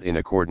were not in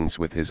accordance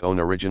with his own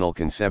original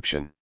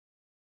conception.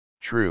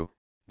 True,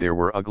 there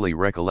were ugly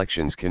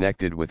recollections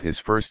connected with his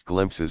first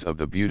glimpses of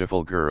the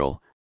beautiful girl,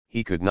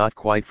 he could not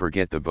quite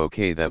forget the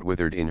bouquet that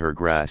withered in her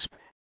grasp,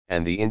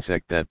 and the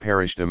insect that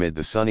perished amid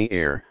the sunny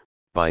air,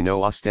 by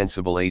no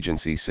ostensible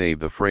agency save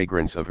the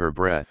fragrance of her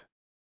breath.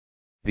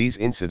 These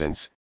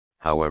incidents,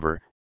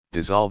 however,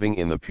 dissolving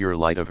in the pure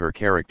light of her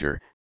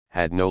character,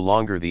 had no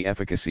longer the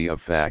efficacy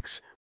of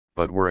facts,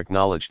 but were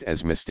acknowledged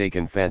as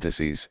mistaken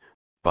fantasies,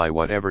 by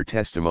whatever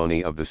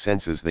testimony of the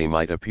senses they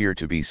might appear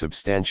to be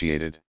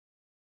substantiated.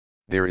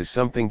 There is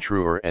something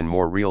truer and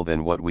more real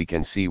than what we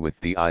can see with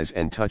the eyes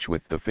and touch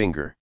with the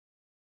finger.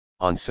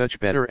 On such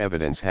better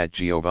evidence had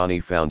Giovanni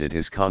founded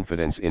his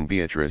confidence in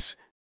Beatrice,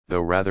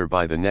 though rather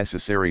by the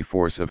necessary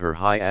force of her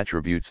high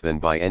attributes than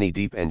by any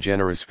deep and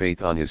generous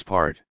faith on his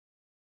part.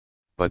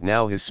 But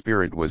now his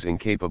spirit was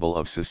incapable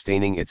of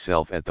sustaining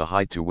itself at the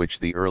height to which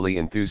the early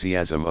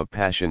enthusiasm of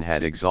passion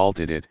had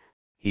exalted it,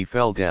 he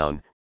fell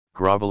down,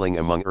 grovelling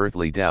among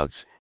earthly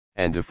doubts,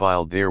 and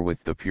defiled therewith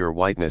the pure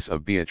whiteness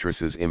of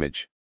Beatrice's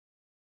image.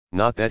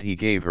 Not that he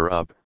gave her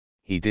up,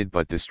 he did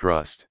but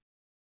distrust.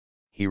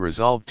 He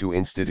resolved to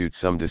institute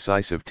some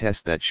decisive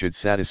test that should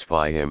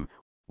satisfy him,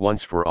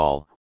 once for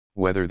all,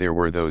 whether there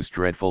were those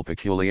dreadful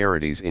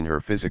peculiarities in her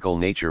physical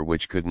nature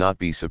which could not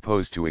be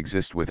supposed to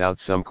exist without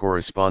some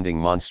corresponding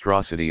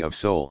monstrosity of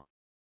soul.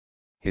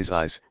 His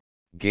eyes,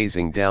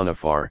 gazing down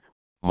afar,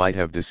 might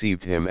have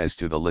deceived him as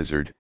to the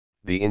lizard,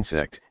 the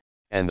insect,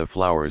 and the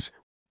flowers,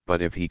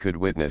 but if he could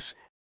witness,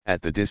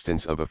 at the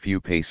distance of a few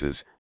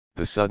paces,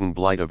 the sudden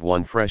blight of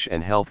one fresh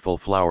and healthful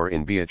flower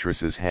in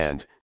Beatrice's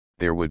hand,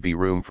 there would be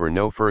room for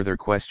no further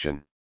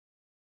question.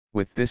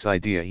 With this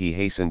idea he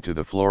hastened to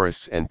the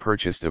florist's and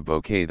purchased a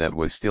bouquet that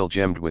was still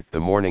gemmed with the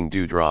morning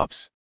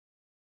dewdrops.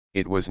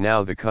 It was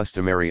now the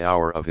customary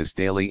hour of his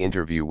daily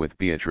interview with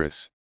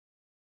Beatrice.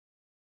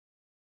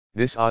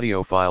 This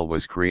audio file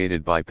was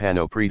created by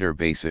Panopreader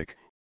Basic.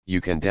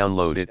 You can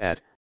download it at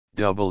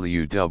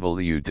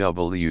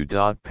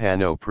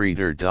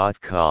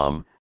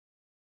www.panopreader.com.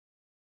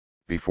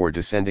 Before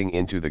descending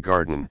into the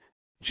garden,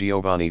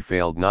 Giovanni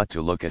failed not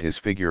to look at his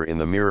figure in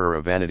the mirror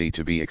of vanity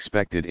to be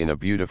expected in a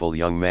beautiful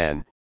young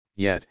man,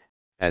 yet,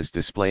 as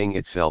displaying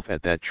itself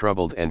at that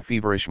troubled and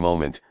feverish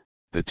moment,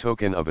 the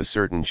token of a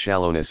certain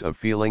shallowness of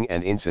feeling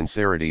and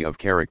insincerity of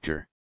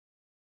character.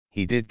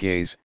 He did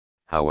gaze,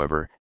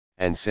 however,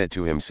 and said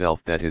to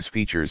himself that his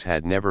features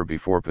had never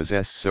before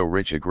possessed so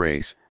rich a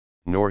grace,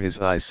 nor his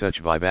eyes such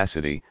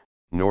vivacity,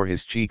 nor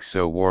his cheeks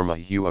so warm a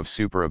hue of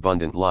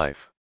superabundant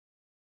life.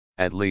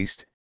 At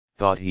least,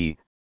 thought he,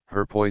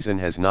 her poison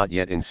has not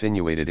yet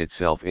insinuated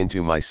itself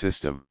into my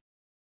system.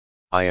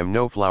 I am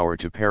no flower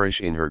to perish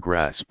in her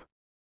grasp.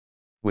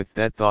 With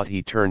that thought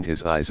he turned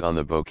his eyes on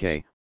the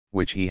bouquet,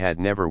 which he had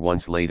never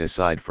once laid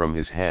aside from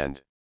his hand.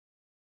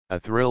 A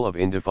thrill of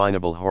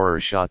indefinable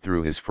horror shot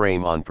through his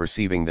frame on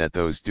perceiving that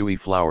those dewy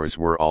flowers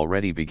were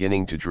already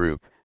beginning to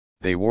droop.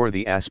 They wore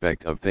the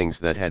aspect of things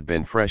that had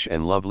been fresh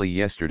and lovely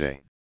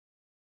yesterday.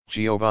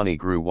 Giovanni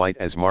grew white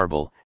as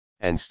marble,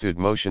 and stood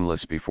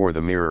motionless before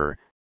the mirror,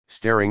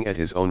 staring at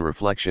his own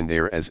reflection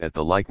there as at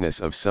the likeness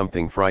of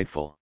something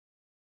frightful.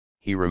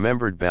 He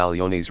remembered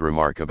Baglioni's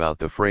remark about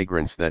the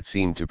fragrance that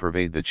seemed to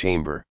pervade the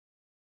chamber.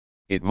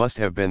 It must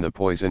have been the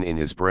poison in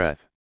his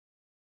breath.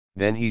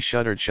 Then he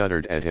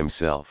shuddered at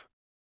himself.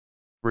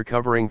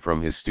 Recovering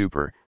from his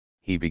stupor,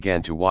 he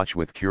began to watch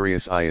with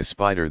curious eye a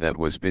spider that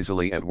was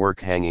busily at work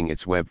hanging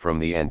its web from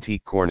the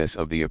antique cornice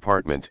of the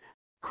apartment,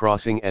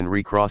 crossing and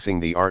recrossing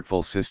the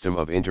artful system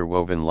of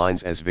interwoven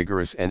lines as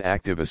vigorous and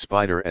active a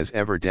spider as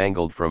ever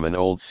dangled from an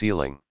old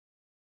ceiling.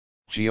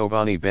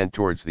 Giovanni bent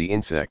towards the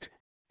insect,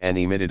 and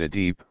emitted a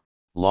deep,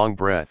 long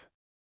breath.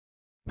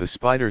 The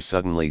spider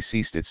suddenly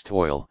ceased its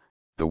toil.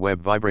 The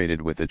web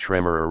vibrated with a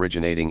tremor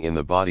originating in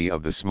the body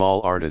of the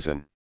small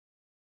artisan.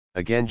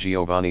 Again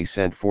Giovanni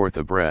sent forth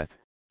a breath,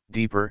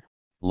 deeper,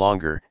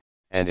 longer,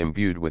 and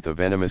imbued with a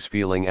venomous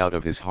feeling out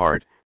of his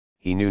heart.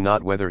 He knew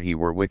not whether he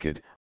were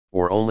wicked,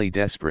 or only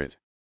desperate.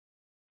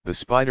 The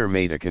spider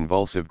made a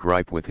convulsive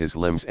gripe with his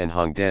limbs and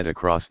hung dead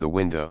across the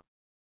window.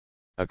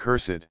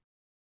 Accursed!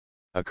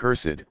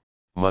 Accursed!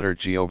 Muttered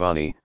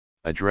Giovanni,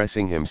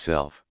 addressing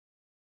himself.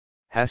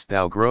 Hast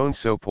thou grown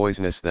so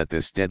poisonous that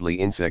this deadly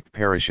insect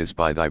perishes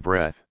by thy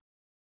breath?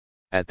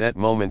 At that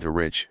moment a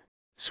rich,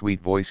 sweet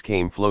voice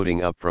came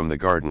floating up from the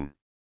garden.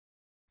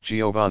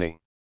 Giovanni!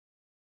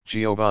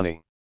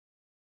 Giovanni!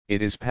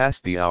 It is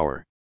past the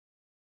hour.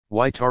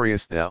 Why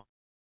tarriest thou?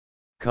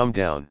 Come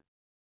down.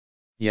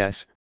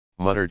 Yes,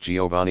 muttered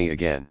Giovanni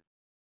again.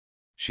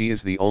 She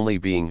is the only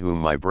being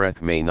whom my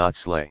breath may not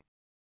slay.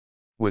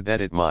 Would that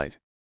it might.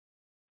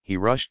 He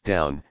rushed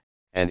down,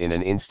 and in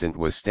an instant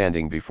was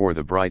standing before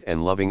the bright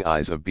and loving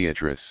eyes of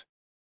Beatrice.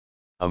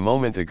 A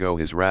moment ago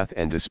his wrath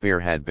and despair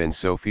had been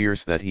so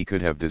fierce that he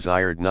could have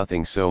desired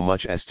nothing so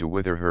much as to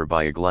wither her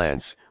by a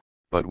glance,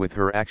 but with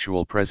her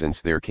actual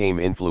presence there came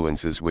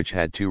influences which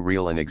had too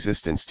real an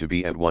existence to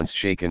be at once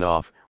shaken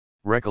off,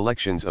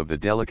 recollections of the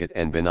delicate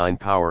and benign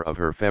power of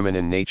her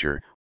feminine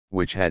nature,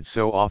 which had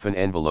so often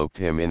enveloped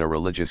him in a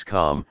religious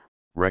calm,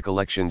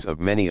 recollections of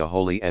many a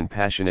holy and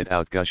passionate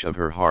outgush of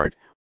her heart,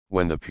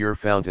 when the pure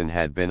fountain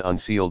had been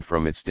unsealed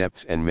from its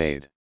depths and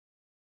made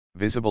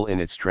visible in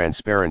its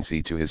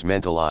transparency to his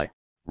mental eye,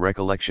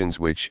 recollections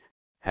which,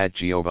 had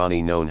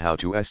Giovanni known how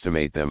to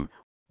estimate them,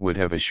 would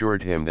have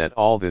assured him that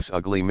all this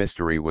ugly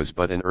mystery was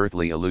but an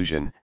earthly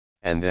illusion,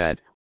 and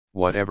that,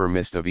 whatever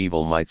mist of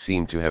evil might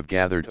seem to have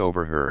gathered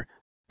over her,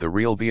 the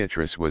real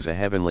Beatrice was a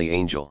heavenly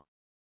angel.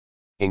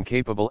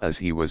 Incapable as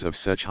he was of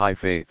such high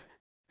faith,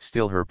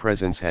 still her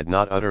presence had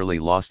not utterly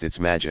lost its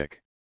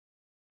magic.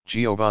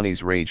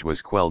 Giovanni's rage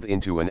was quelled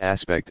into an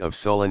aspect of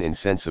sullen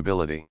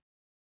insensibility.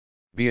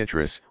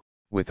 Beatrice,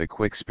 with a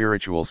quick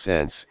spiritual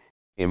sense,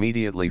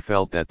 immediately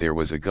felt that there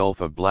was a gulf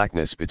of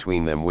blackness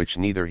between them which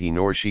neither he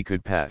nor she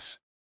could pass.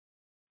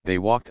 They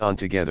walked on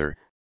together,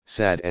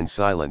 sad and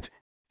silent,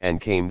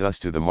 and came thus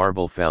to the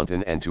marble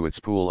fountain and to its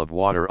pool of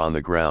water on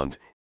the ground,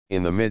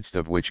 in the midst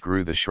of which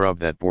grew the shrub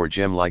that bore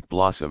gem-like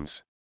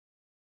blossoms.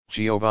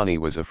 Giovanni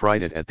was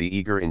affrighted at the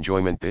eager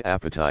enjoyment, the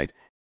appetite,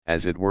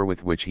 as it were,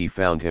 with which he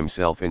found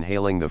himself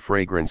inhaling the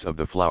fragrance of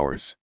the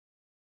flowers.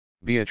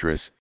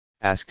 Beatrice,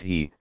 asked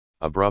he,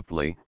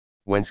 abruptly,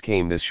 whence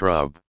came this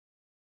shrub?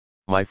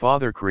 My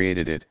father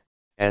created it,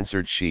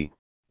 answered she,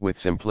 with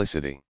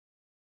simplicity.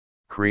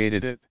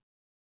 Created it?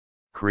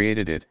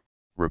 Created it,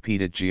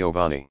 repeated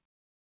Giovanni.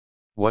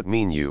 What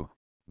mean you,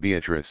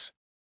 Beatrice?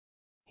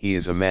 He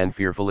is a man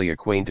fearfully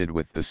acquainted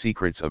with the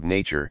secrets of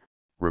nature,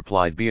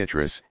 replied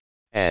Beatrice,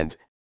 and,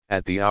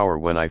 at the hour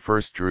when I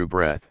first drew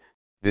breath,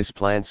 this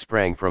plant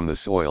sprang from the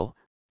soil,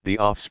 the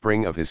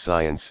offspring of his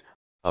science,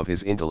 of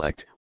his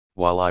intellect,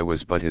 while I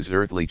was but his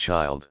earthly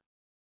child.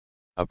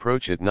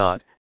 Approach it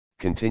not,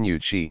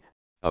 continued she,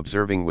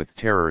 observing with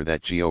terror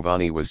that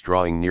Giovanni was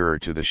drawing nearer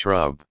to the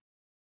shrub.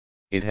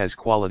 It has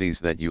qualities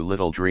that you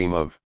little dream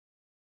of.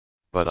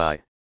 But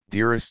I,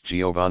 dearest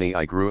Giovanni,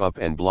 I grew up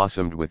and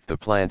blossomed with the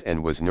plant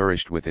and was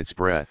nourished with its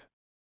breath.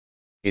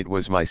 It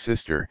was my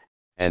sister,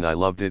 and I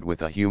loved it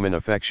with a human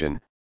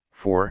affection,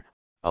 for,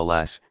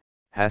 alas,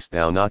 hast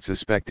thou not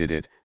suspected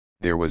it,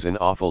 there was an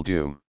awful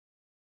doom.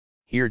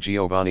 Here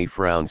Giovanni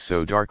frowned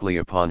so darkly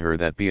upon her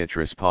that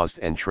Beatrice paused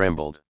and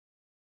trembled.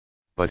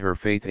 But her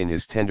faith in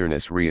his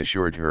tenderness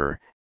reassured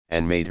her,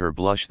 and made her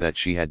blush that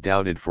she had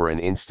doubted for an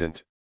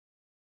instant.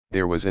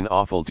 There was an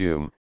awful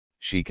doom,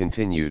 she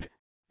continued,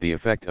 the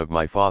effect of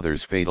my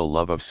father's fatal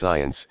love of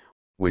science,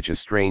 which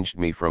estranged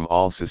me from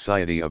all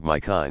society of my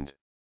kind.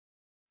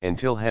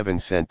 Until heaven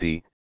sent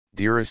thee,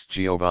 dearest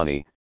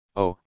Giovanni,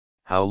 oh,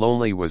 how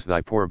lonely was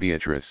thy poor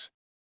Beatrice.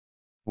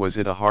 Was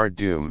it a hard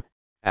doom?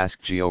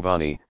 Asked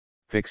Giovanni,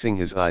 fixing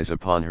his eyes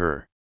upon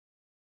her.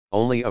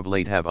 Only of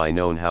late have I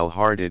known how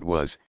hard it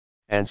was,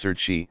 answered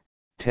she,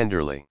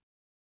 tenderly.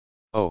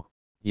 Oh,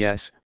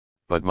 yes,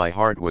 but my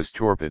heart was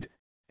torpid,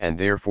 and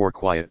therefore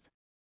quiet.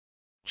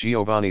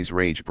 Giovanni's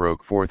rage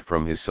broke forth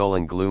from his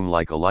sullen gloom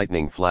like a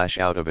lightning flash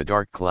out of a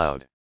dark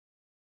cloud.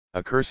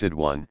 Accursed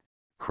one,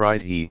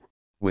 cried he,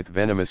 with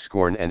venomous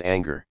scorn and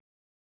anger.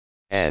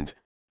 And,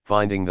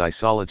 finding thy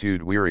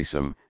solitude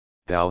wearisome,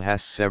 thou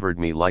hast severed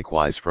me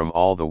likewise from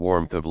all the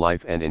warmth of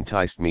life and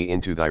enticed me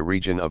into thy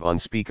region of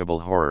unspeakable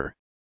horror.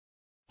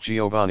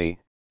 Giovanni,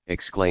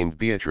 exclaimed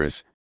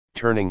Beatrice,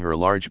 turning her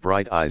large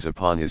bright eyes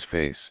upon his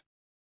face.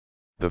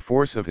 The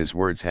force of his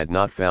words had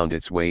not found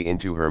its way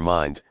into her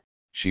mind,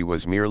 she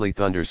was merely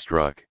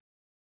thunderstruck.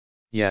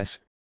 Yes,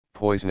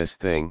 poisonous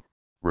thing,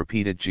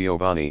 repeated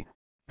Giovanni,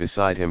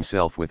 beside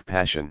himself with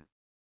passion.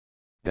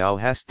 Thou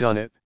hast done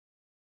it.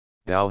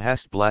 Thou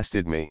hast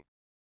blasted me.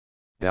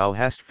 Thou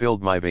hast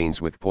filled my veins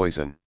with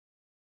poison.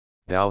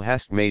 Thou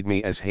hast made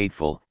me as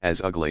hateful,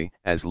 as ugly,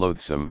 as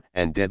loathsome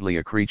and deadly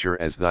a creature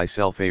as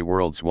thyself, a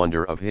world's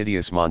wonder of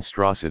hideous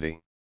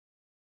monstrosity.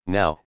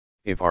 Now,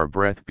 if our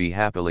breath be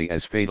happily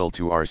as fatal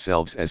to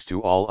ourselves as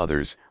to all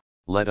others,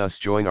 let us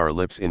join our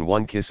lips in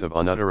one kiss of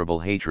unutterable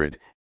hatred,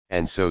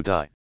 and so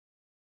die.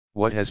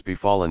 What has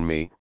befallen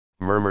me,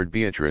 murmured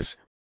Beatrice,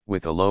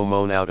 with a low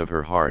moan out of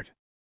her heart.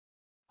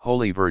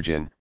 Holy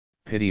Virgin,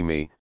 pity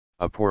me,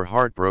 a poor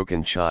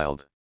heart-broken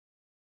child.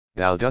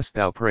 Dost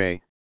thou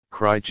pray,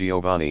 cried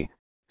Giovanni,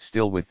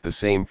 still with the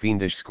same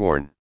fiendish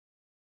scorn.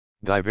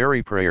 Thy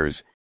very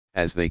prayers,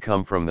 as they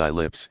come from thy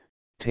lips,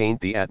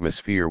 taint the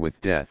atmosphere with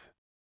death.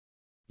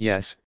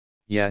 Yes,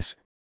 yes,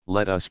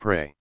 let us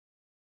pray.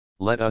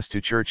 Let us to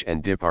church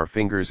and dip our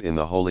fingers in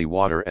the holy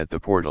water at the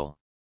portal.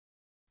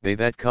 They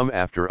that come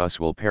after us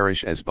will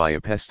perish as by a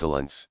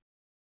pestilence.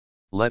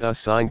 Let us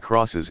sign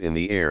crosses in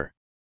the air.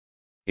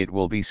 It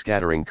will be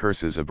scattering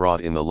curses abroad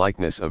in the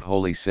likeness of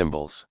holy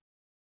symbols.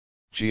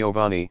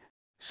 Giovanni,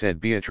 said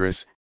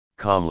Beatrice,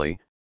 calmly,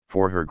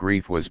 for her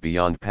grief was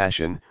beyond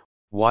passion,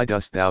 why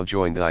dost thou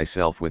join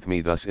thyself with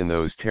me thus in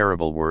those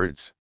terrible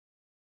words?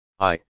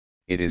 I,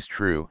 it is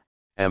true,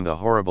 am the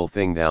horrible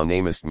thing thou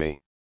namest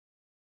me.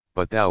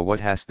 But thou, what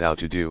hast thou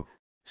to do,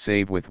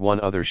 save with one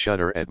other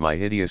shudder at my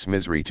hideous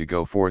misery, to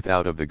go forth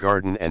out of the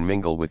garden and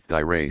mingle with thy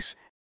race,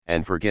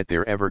 and forget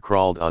there ever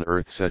crawled on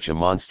earth such a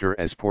monster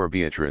as poor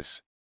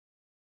Beatrice?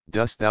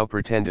 Dost thou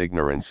pretend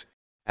ignorance?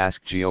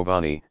 Asked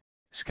Giovanni,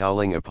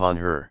 scowling upon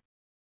her.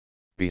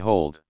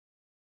 Behold!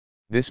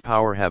 This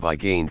power have I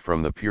gained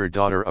from the pure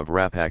daughter of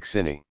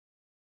Rappaccini.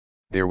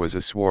 There was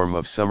a swarm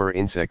of summer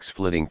insects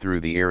flitting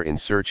through the air in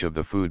search of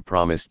the food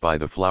promised by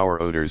the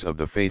flower odors of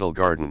the fatal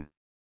garden.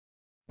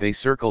 They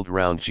circled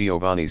round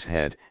Giovanni's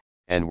head,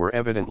 and were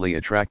evidently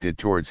attracted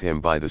towards him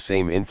by the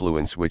same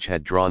influence which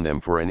had drawn them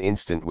for an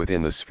instant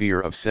within the sphere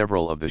of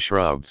several of the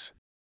shrubs.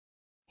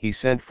 He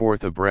sent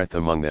forth a breath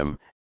among them,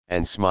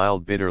 and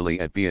smiled bitterly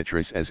at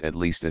Beatrice as at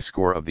least a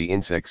score of the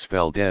insects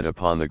fell dead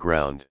upon the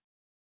ground.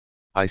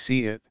 I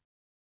see it!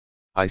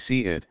 I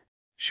see it,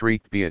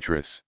 shrieked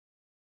Beatrice.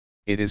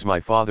 It is my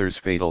father's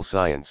fatal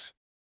science.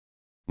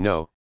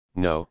 No,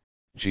 no,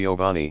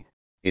 Giovanni,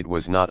 it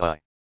was not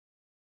I.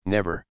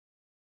 Never.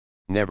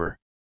 Never.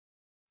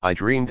 I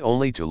dreamed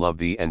only to love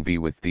thee and be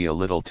with thee a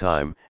little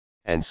time,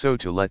 and so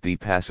to let thee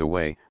pass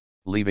away,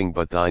 leaving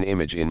but thine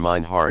image in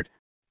mine heart,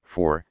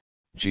 for,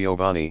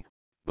 Giovanni,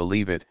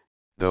 believe it,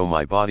 though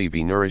my body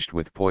be nourished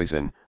with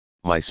poison,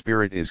 my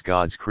spirit is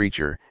God's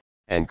creature,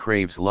 and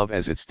craves love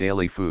as its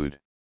daily food.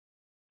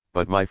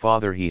 But my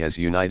Father, he has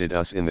united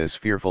us in this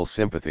fearful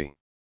sympathy.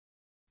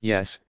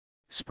 Yes,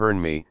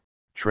 spurn me,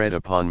 tread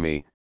upon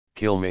me,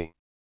 kill me.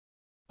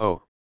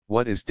 Oh,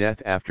 what is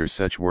death after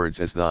such words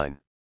as thine?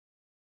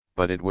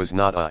 But it was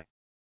not I.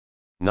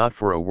 Not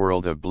for a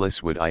world of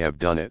bliss would I have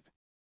done it.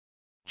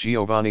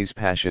 Giovanni's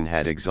passion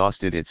had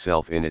exhausted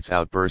itself in its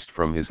outburst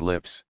from his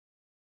lips.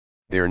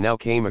 There now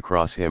came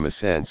across him a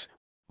sense,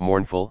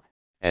 mournful,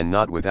 and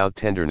not without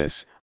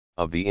tenderness,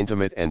 of the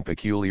intimate and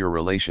peculiar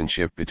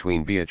relationship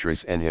between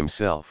Beatrice and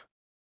himself.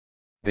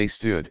 They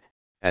stood,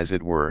 as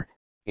it were,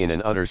 in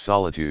an utter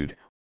solitude,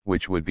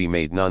 which would be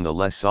made none the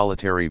less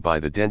solitary by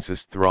the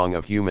densest throng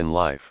of human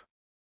life.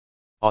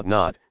 Ought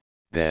not,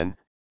 then,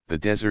 the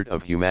desert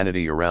of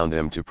humanity around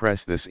them to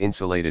press this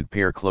insulated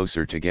pair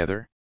closer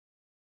together?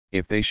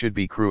 If they should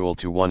be cruel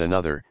to one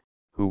another,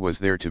 who was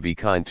there to be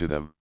kind to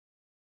them?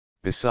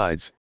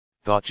 Besides,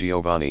 thought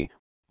Giovanni,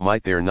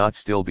 might there not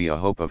still be a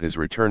hope of his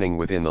returning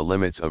within the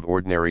limits of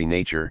ordinary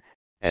nature,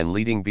 and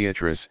leading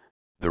Beatrice,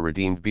 the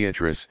redeemed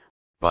Beatrice,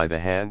 by the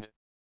hand?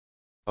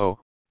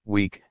 Oh,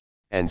 weak,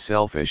 and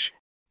selfish,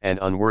 and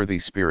unworthy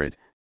spirit,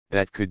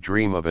 that could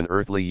dream of an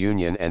earthly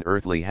union and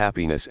earthly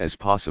happiness as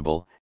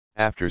possible,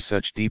 after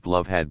such deep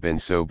love had been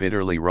so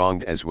bitterly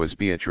wronged as was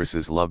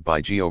Beatrice's love by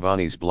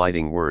Giovanni's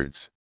blighting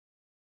words.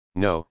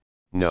 No,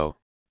 no,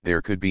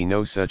 there could be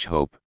no such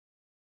hope.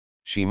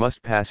 She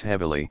must pass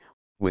heavily,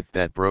 with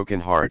that broken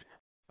heart,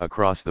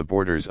 across the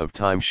borders of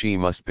time. She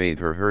must bathe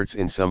her hurts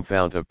in some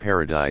fount of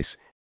paradise,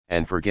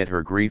 and forget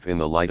her grief in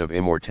the light of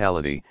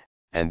immortality,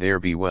 and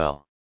there be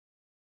well.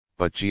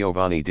 But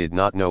Giovanni did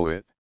not know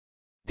it.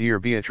 "Dear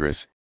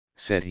Beatrice,"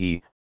 said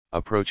he,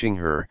 approaching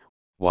her,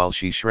 while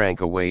she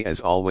shrank away as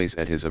always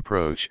at his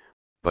approach,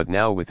 but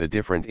now with a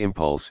different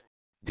impulse,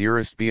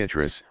 "dearest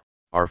Beatrice,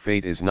 our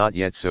fate is not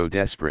yet so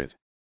desperate.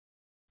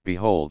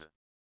 Behold!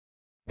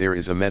 There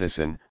is a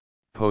medicine,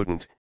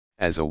 potent,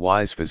 as a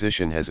wise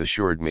physician has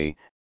assured me,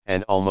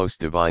 and almost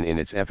divine in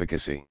its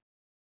efficacy.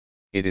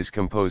 It is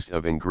composed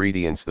of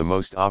ingredients the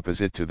most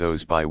opposite to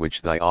those by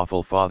which thy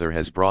awful father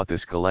has brought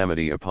this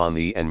calamity upon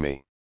thee and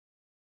me.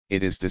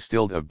 It is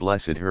distilled of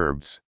blessed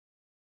herbs.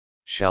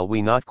 Shall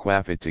we not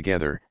quaff it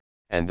together,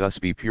 and thus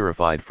be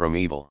purified from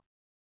evil?"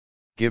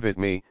 "Give it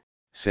me,"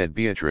 said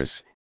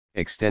Beatrice,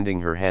 extending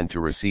her hand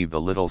to receive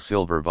the little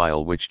silver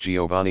vial which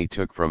Giovanni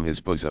took from his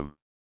bosom.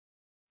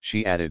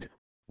 She added,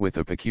 with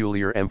a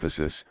peculiar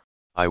emphasis,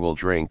 "I will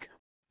drink,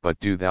 but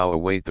do thou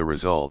await the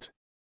result."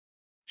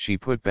 She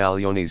put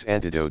Baglioni's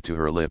antidote to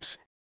her lips,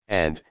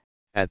 and,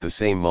 at the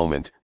same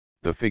moment,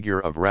 the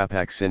figure of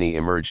Rappaccini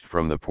emerged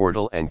from the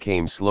portal and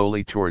came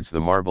slowly towards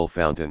the marble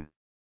fountain.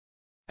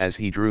 As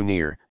he drew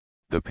near,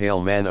 the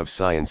pale man of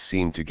science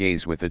seemed to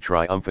gaze with a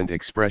triumphant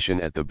expression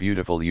at the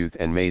beautiful youth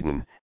and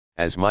maiden,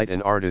 as might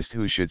an artist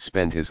who should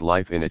spend his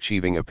life in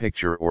achieving a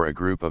picture or a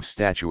group of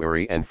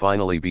statuary and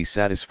finally be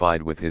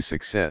satisfied with his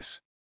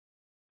success.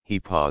 He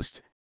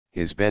paused,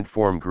 his bent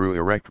form grew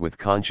erect with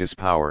conscious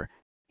power,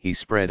 he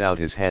spread out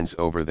his hands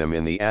over them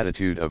in the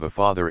attitude of a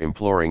father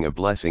imploring a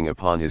blessing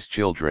upon his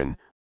children,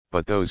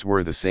 but those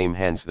were the same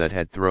hands that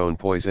had thrown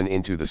poison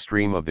into the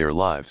stream of their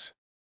lives.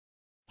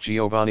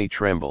 Giovanni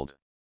trembled.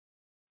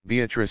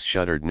 Beatrice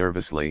shuddered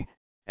nervously,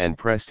 and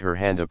pressed her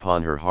hand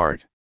upon her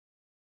heart.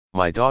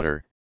 "My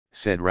daughter,"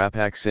 said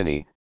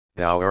Rappaccini,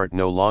 "thou art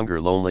no longer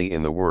lonely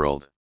in the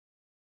world.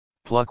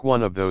 Pluck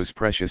one of those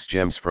precious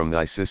gems from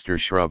thy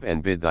sister's shrub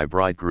and bid thy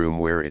bridegroom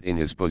wear it in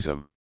his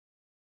bosom.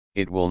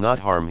 It will not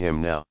harm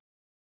him now.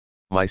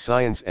 My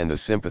science and the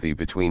sympathy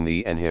between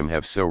thee and him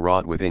have so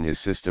wrought within his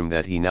system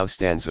that he now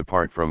stands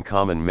apart from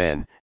common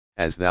men,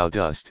 as thou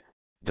dost,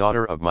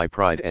 daughter of my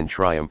pride and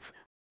triumph,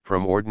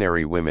 from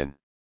ordinary women.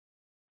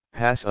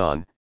 Pass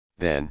on,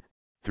 then,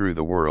 through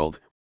the world,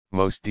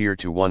 most dear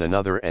to one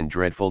another and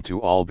dreadful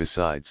to all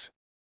besides."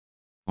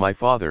 "My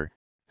father,"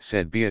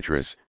 said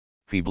Beatrice,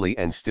 feebly,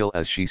 and still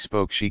as she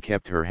spoke she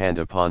kept her hand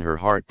upon her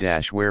heart.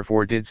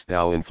 "Wherefore didst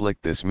thou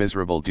inflict this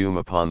miserable doom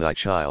upon thy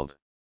child?"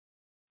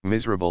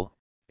 "Miserable!"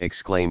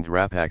 exclaimed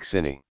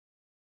Rappaccini.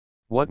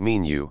 "What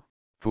mean you,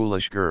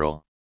 foolish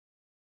girl?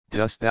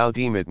 Dost thou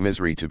deem it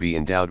misery to be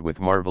endowed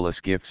with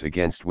marvelous gifts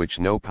against which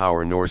no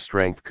power nor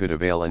strength could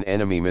avail an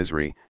enemy?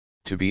 Misery,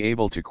 to be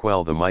able to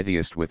quell the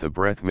mightiest with a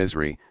breath?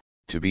 Misery,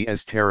 to be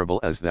as terrible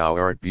as thou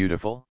art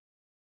beautiful?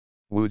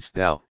 Wouldst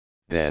thou,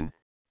 then,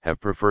 have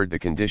preferred the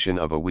condition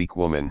of a weak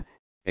woman,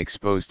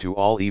 exposed to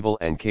all evil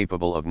and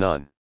capable of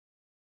none?"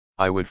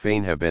 "I would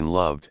fain have been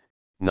loved,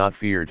 not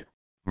feared,"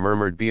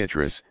 murmured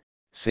Beatrice,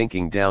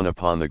 sinking down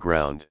upon the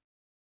ground.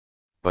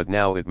 "But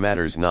now it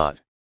matters not.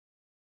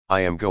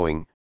 I am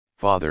going,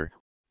 Father,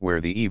 where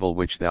the evil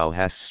which thou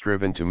hast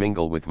striven to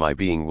mingle with my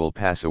being will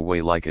pass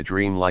away like a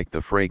dream, like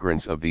the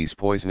fragrance of these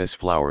poisonous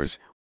flowers,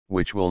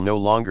 which will no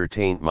longer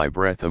taint my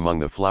breath among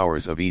the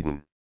flowers of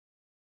Eden.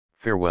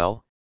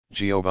 Farewell,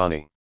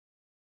 Giovanni.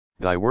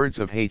 Thy words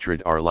of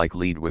hatred are like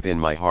lead within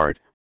my heart,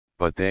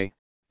 but they,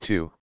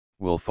 too,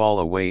 will fall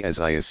away as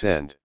I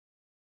ascend.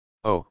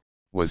 Oh,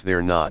 was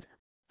there not,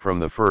 from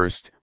the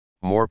first,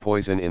 more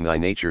poison in thy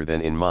nature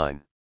than in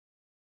mine?"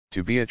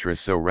 To Beatrice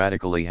so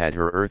radically had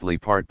her earthly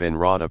part been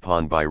wrought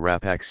upon by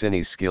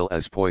Rappaccini's skill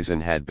as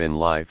poison had been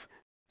life,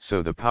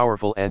 so the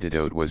powerful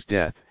antidote was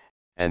death,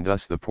 and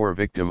thus the poor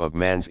victim of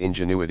man's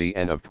ingenuity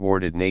and of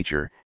thwarted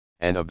nature,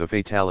 and of the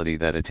fatality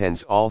that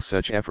attends all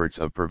such efforts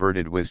of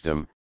perverted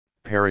wisdom,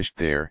 perished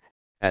there,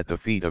 at the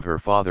feet of her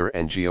father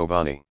and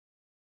Giovanni.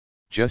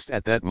 Just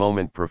at that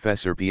moment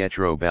Professor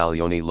Pietro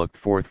Baglioni looked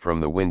forth from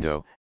the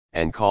window,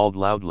 and called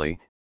loudly,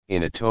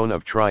 in a tone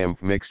of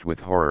triumph mixed with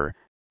horror,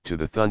 to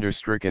the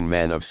thunder-stricken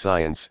man of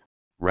science,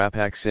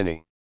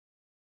 "Rappaccini!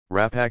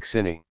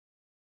 Rappaccini!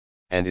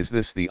 And is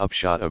this the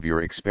upshot of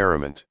your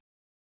experiment?"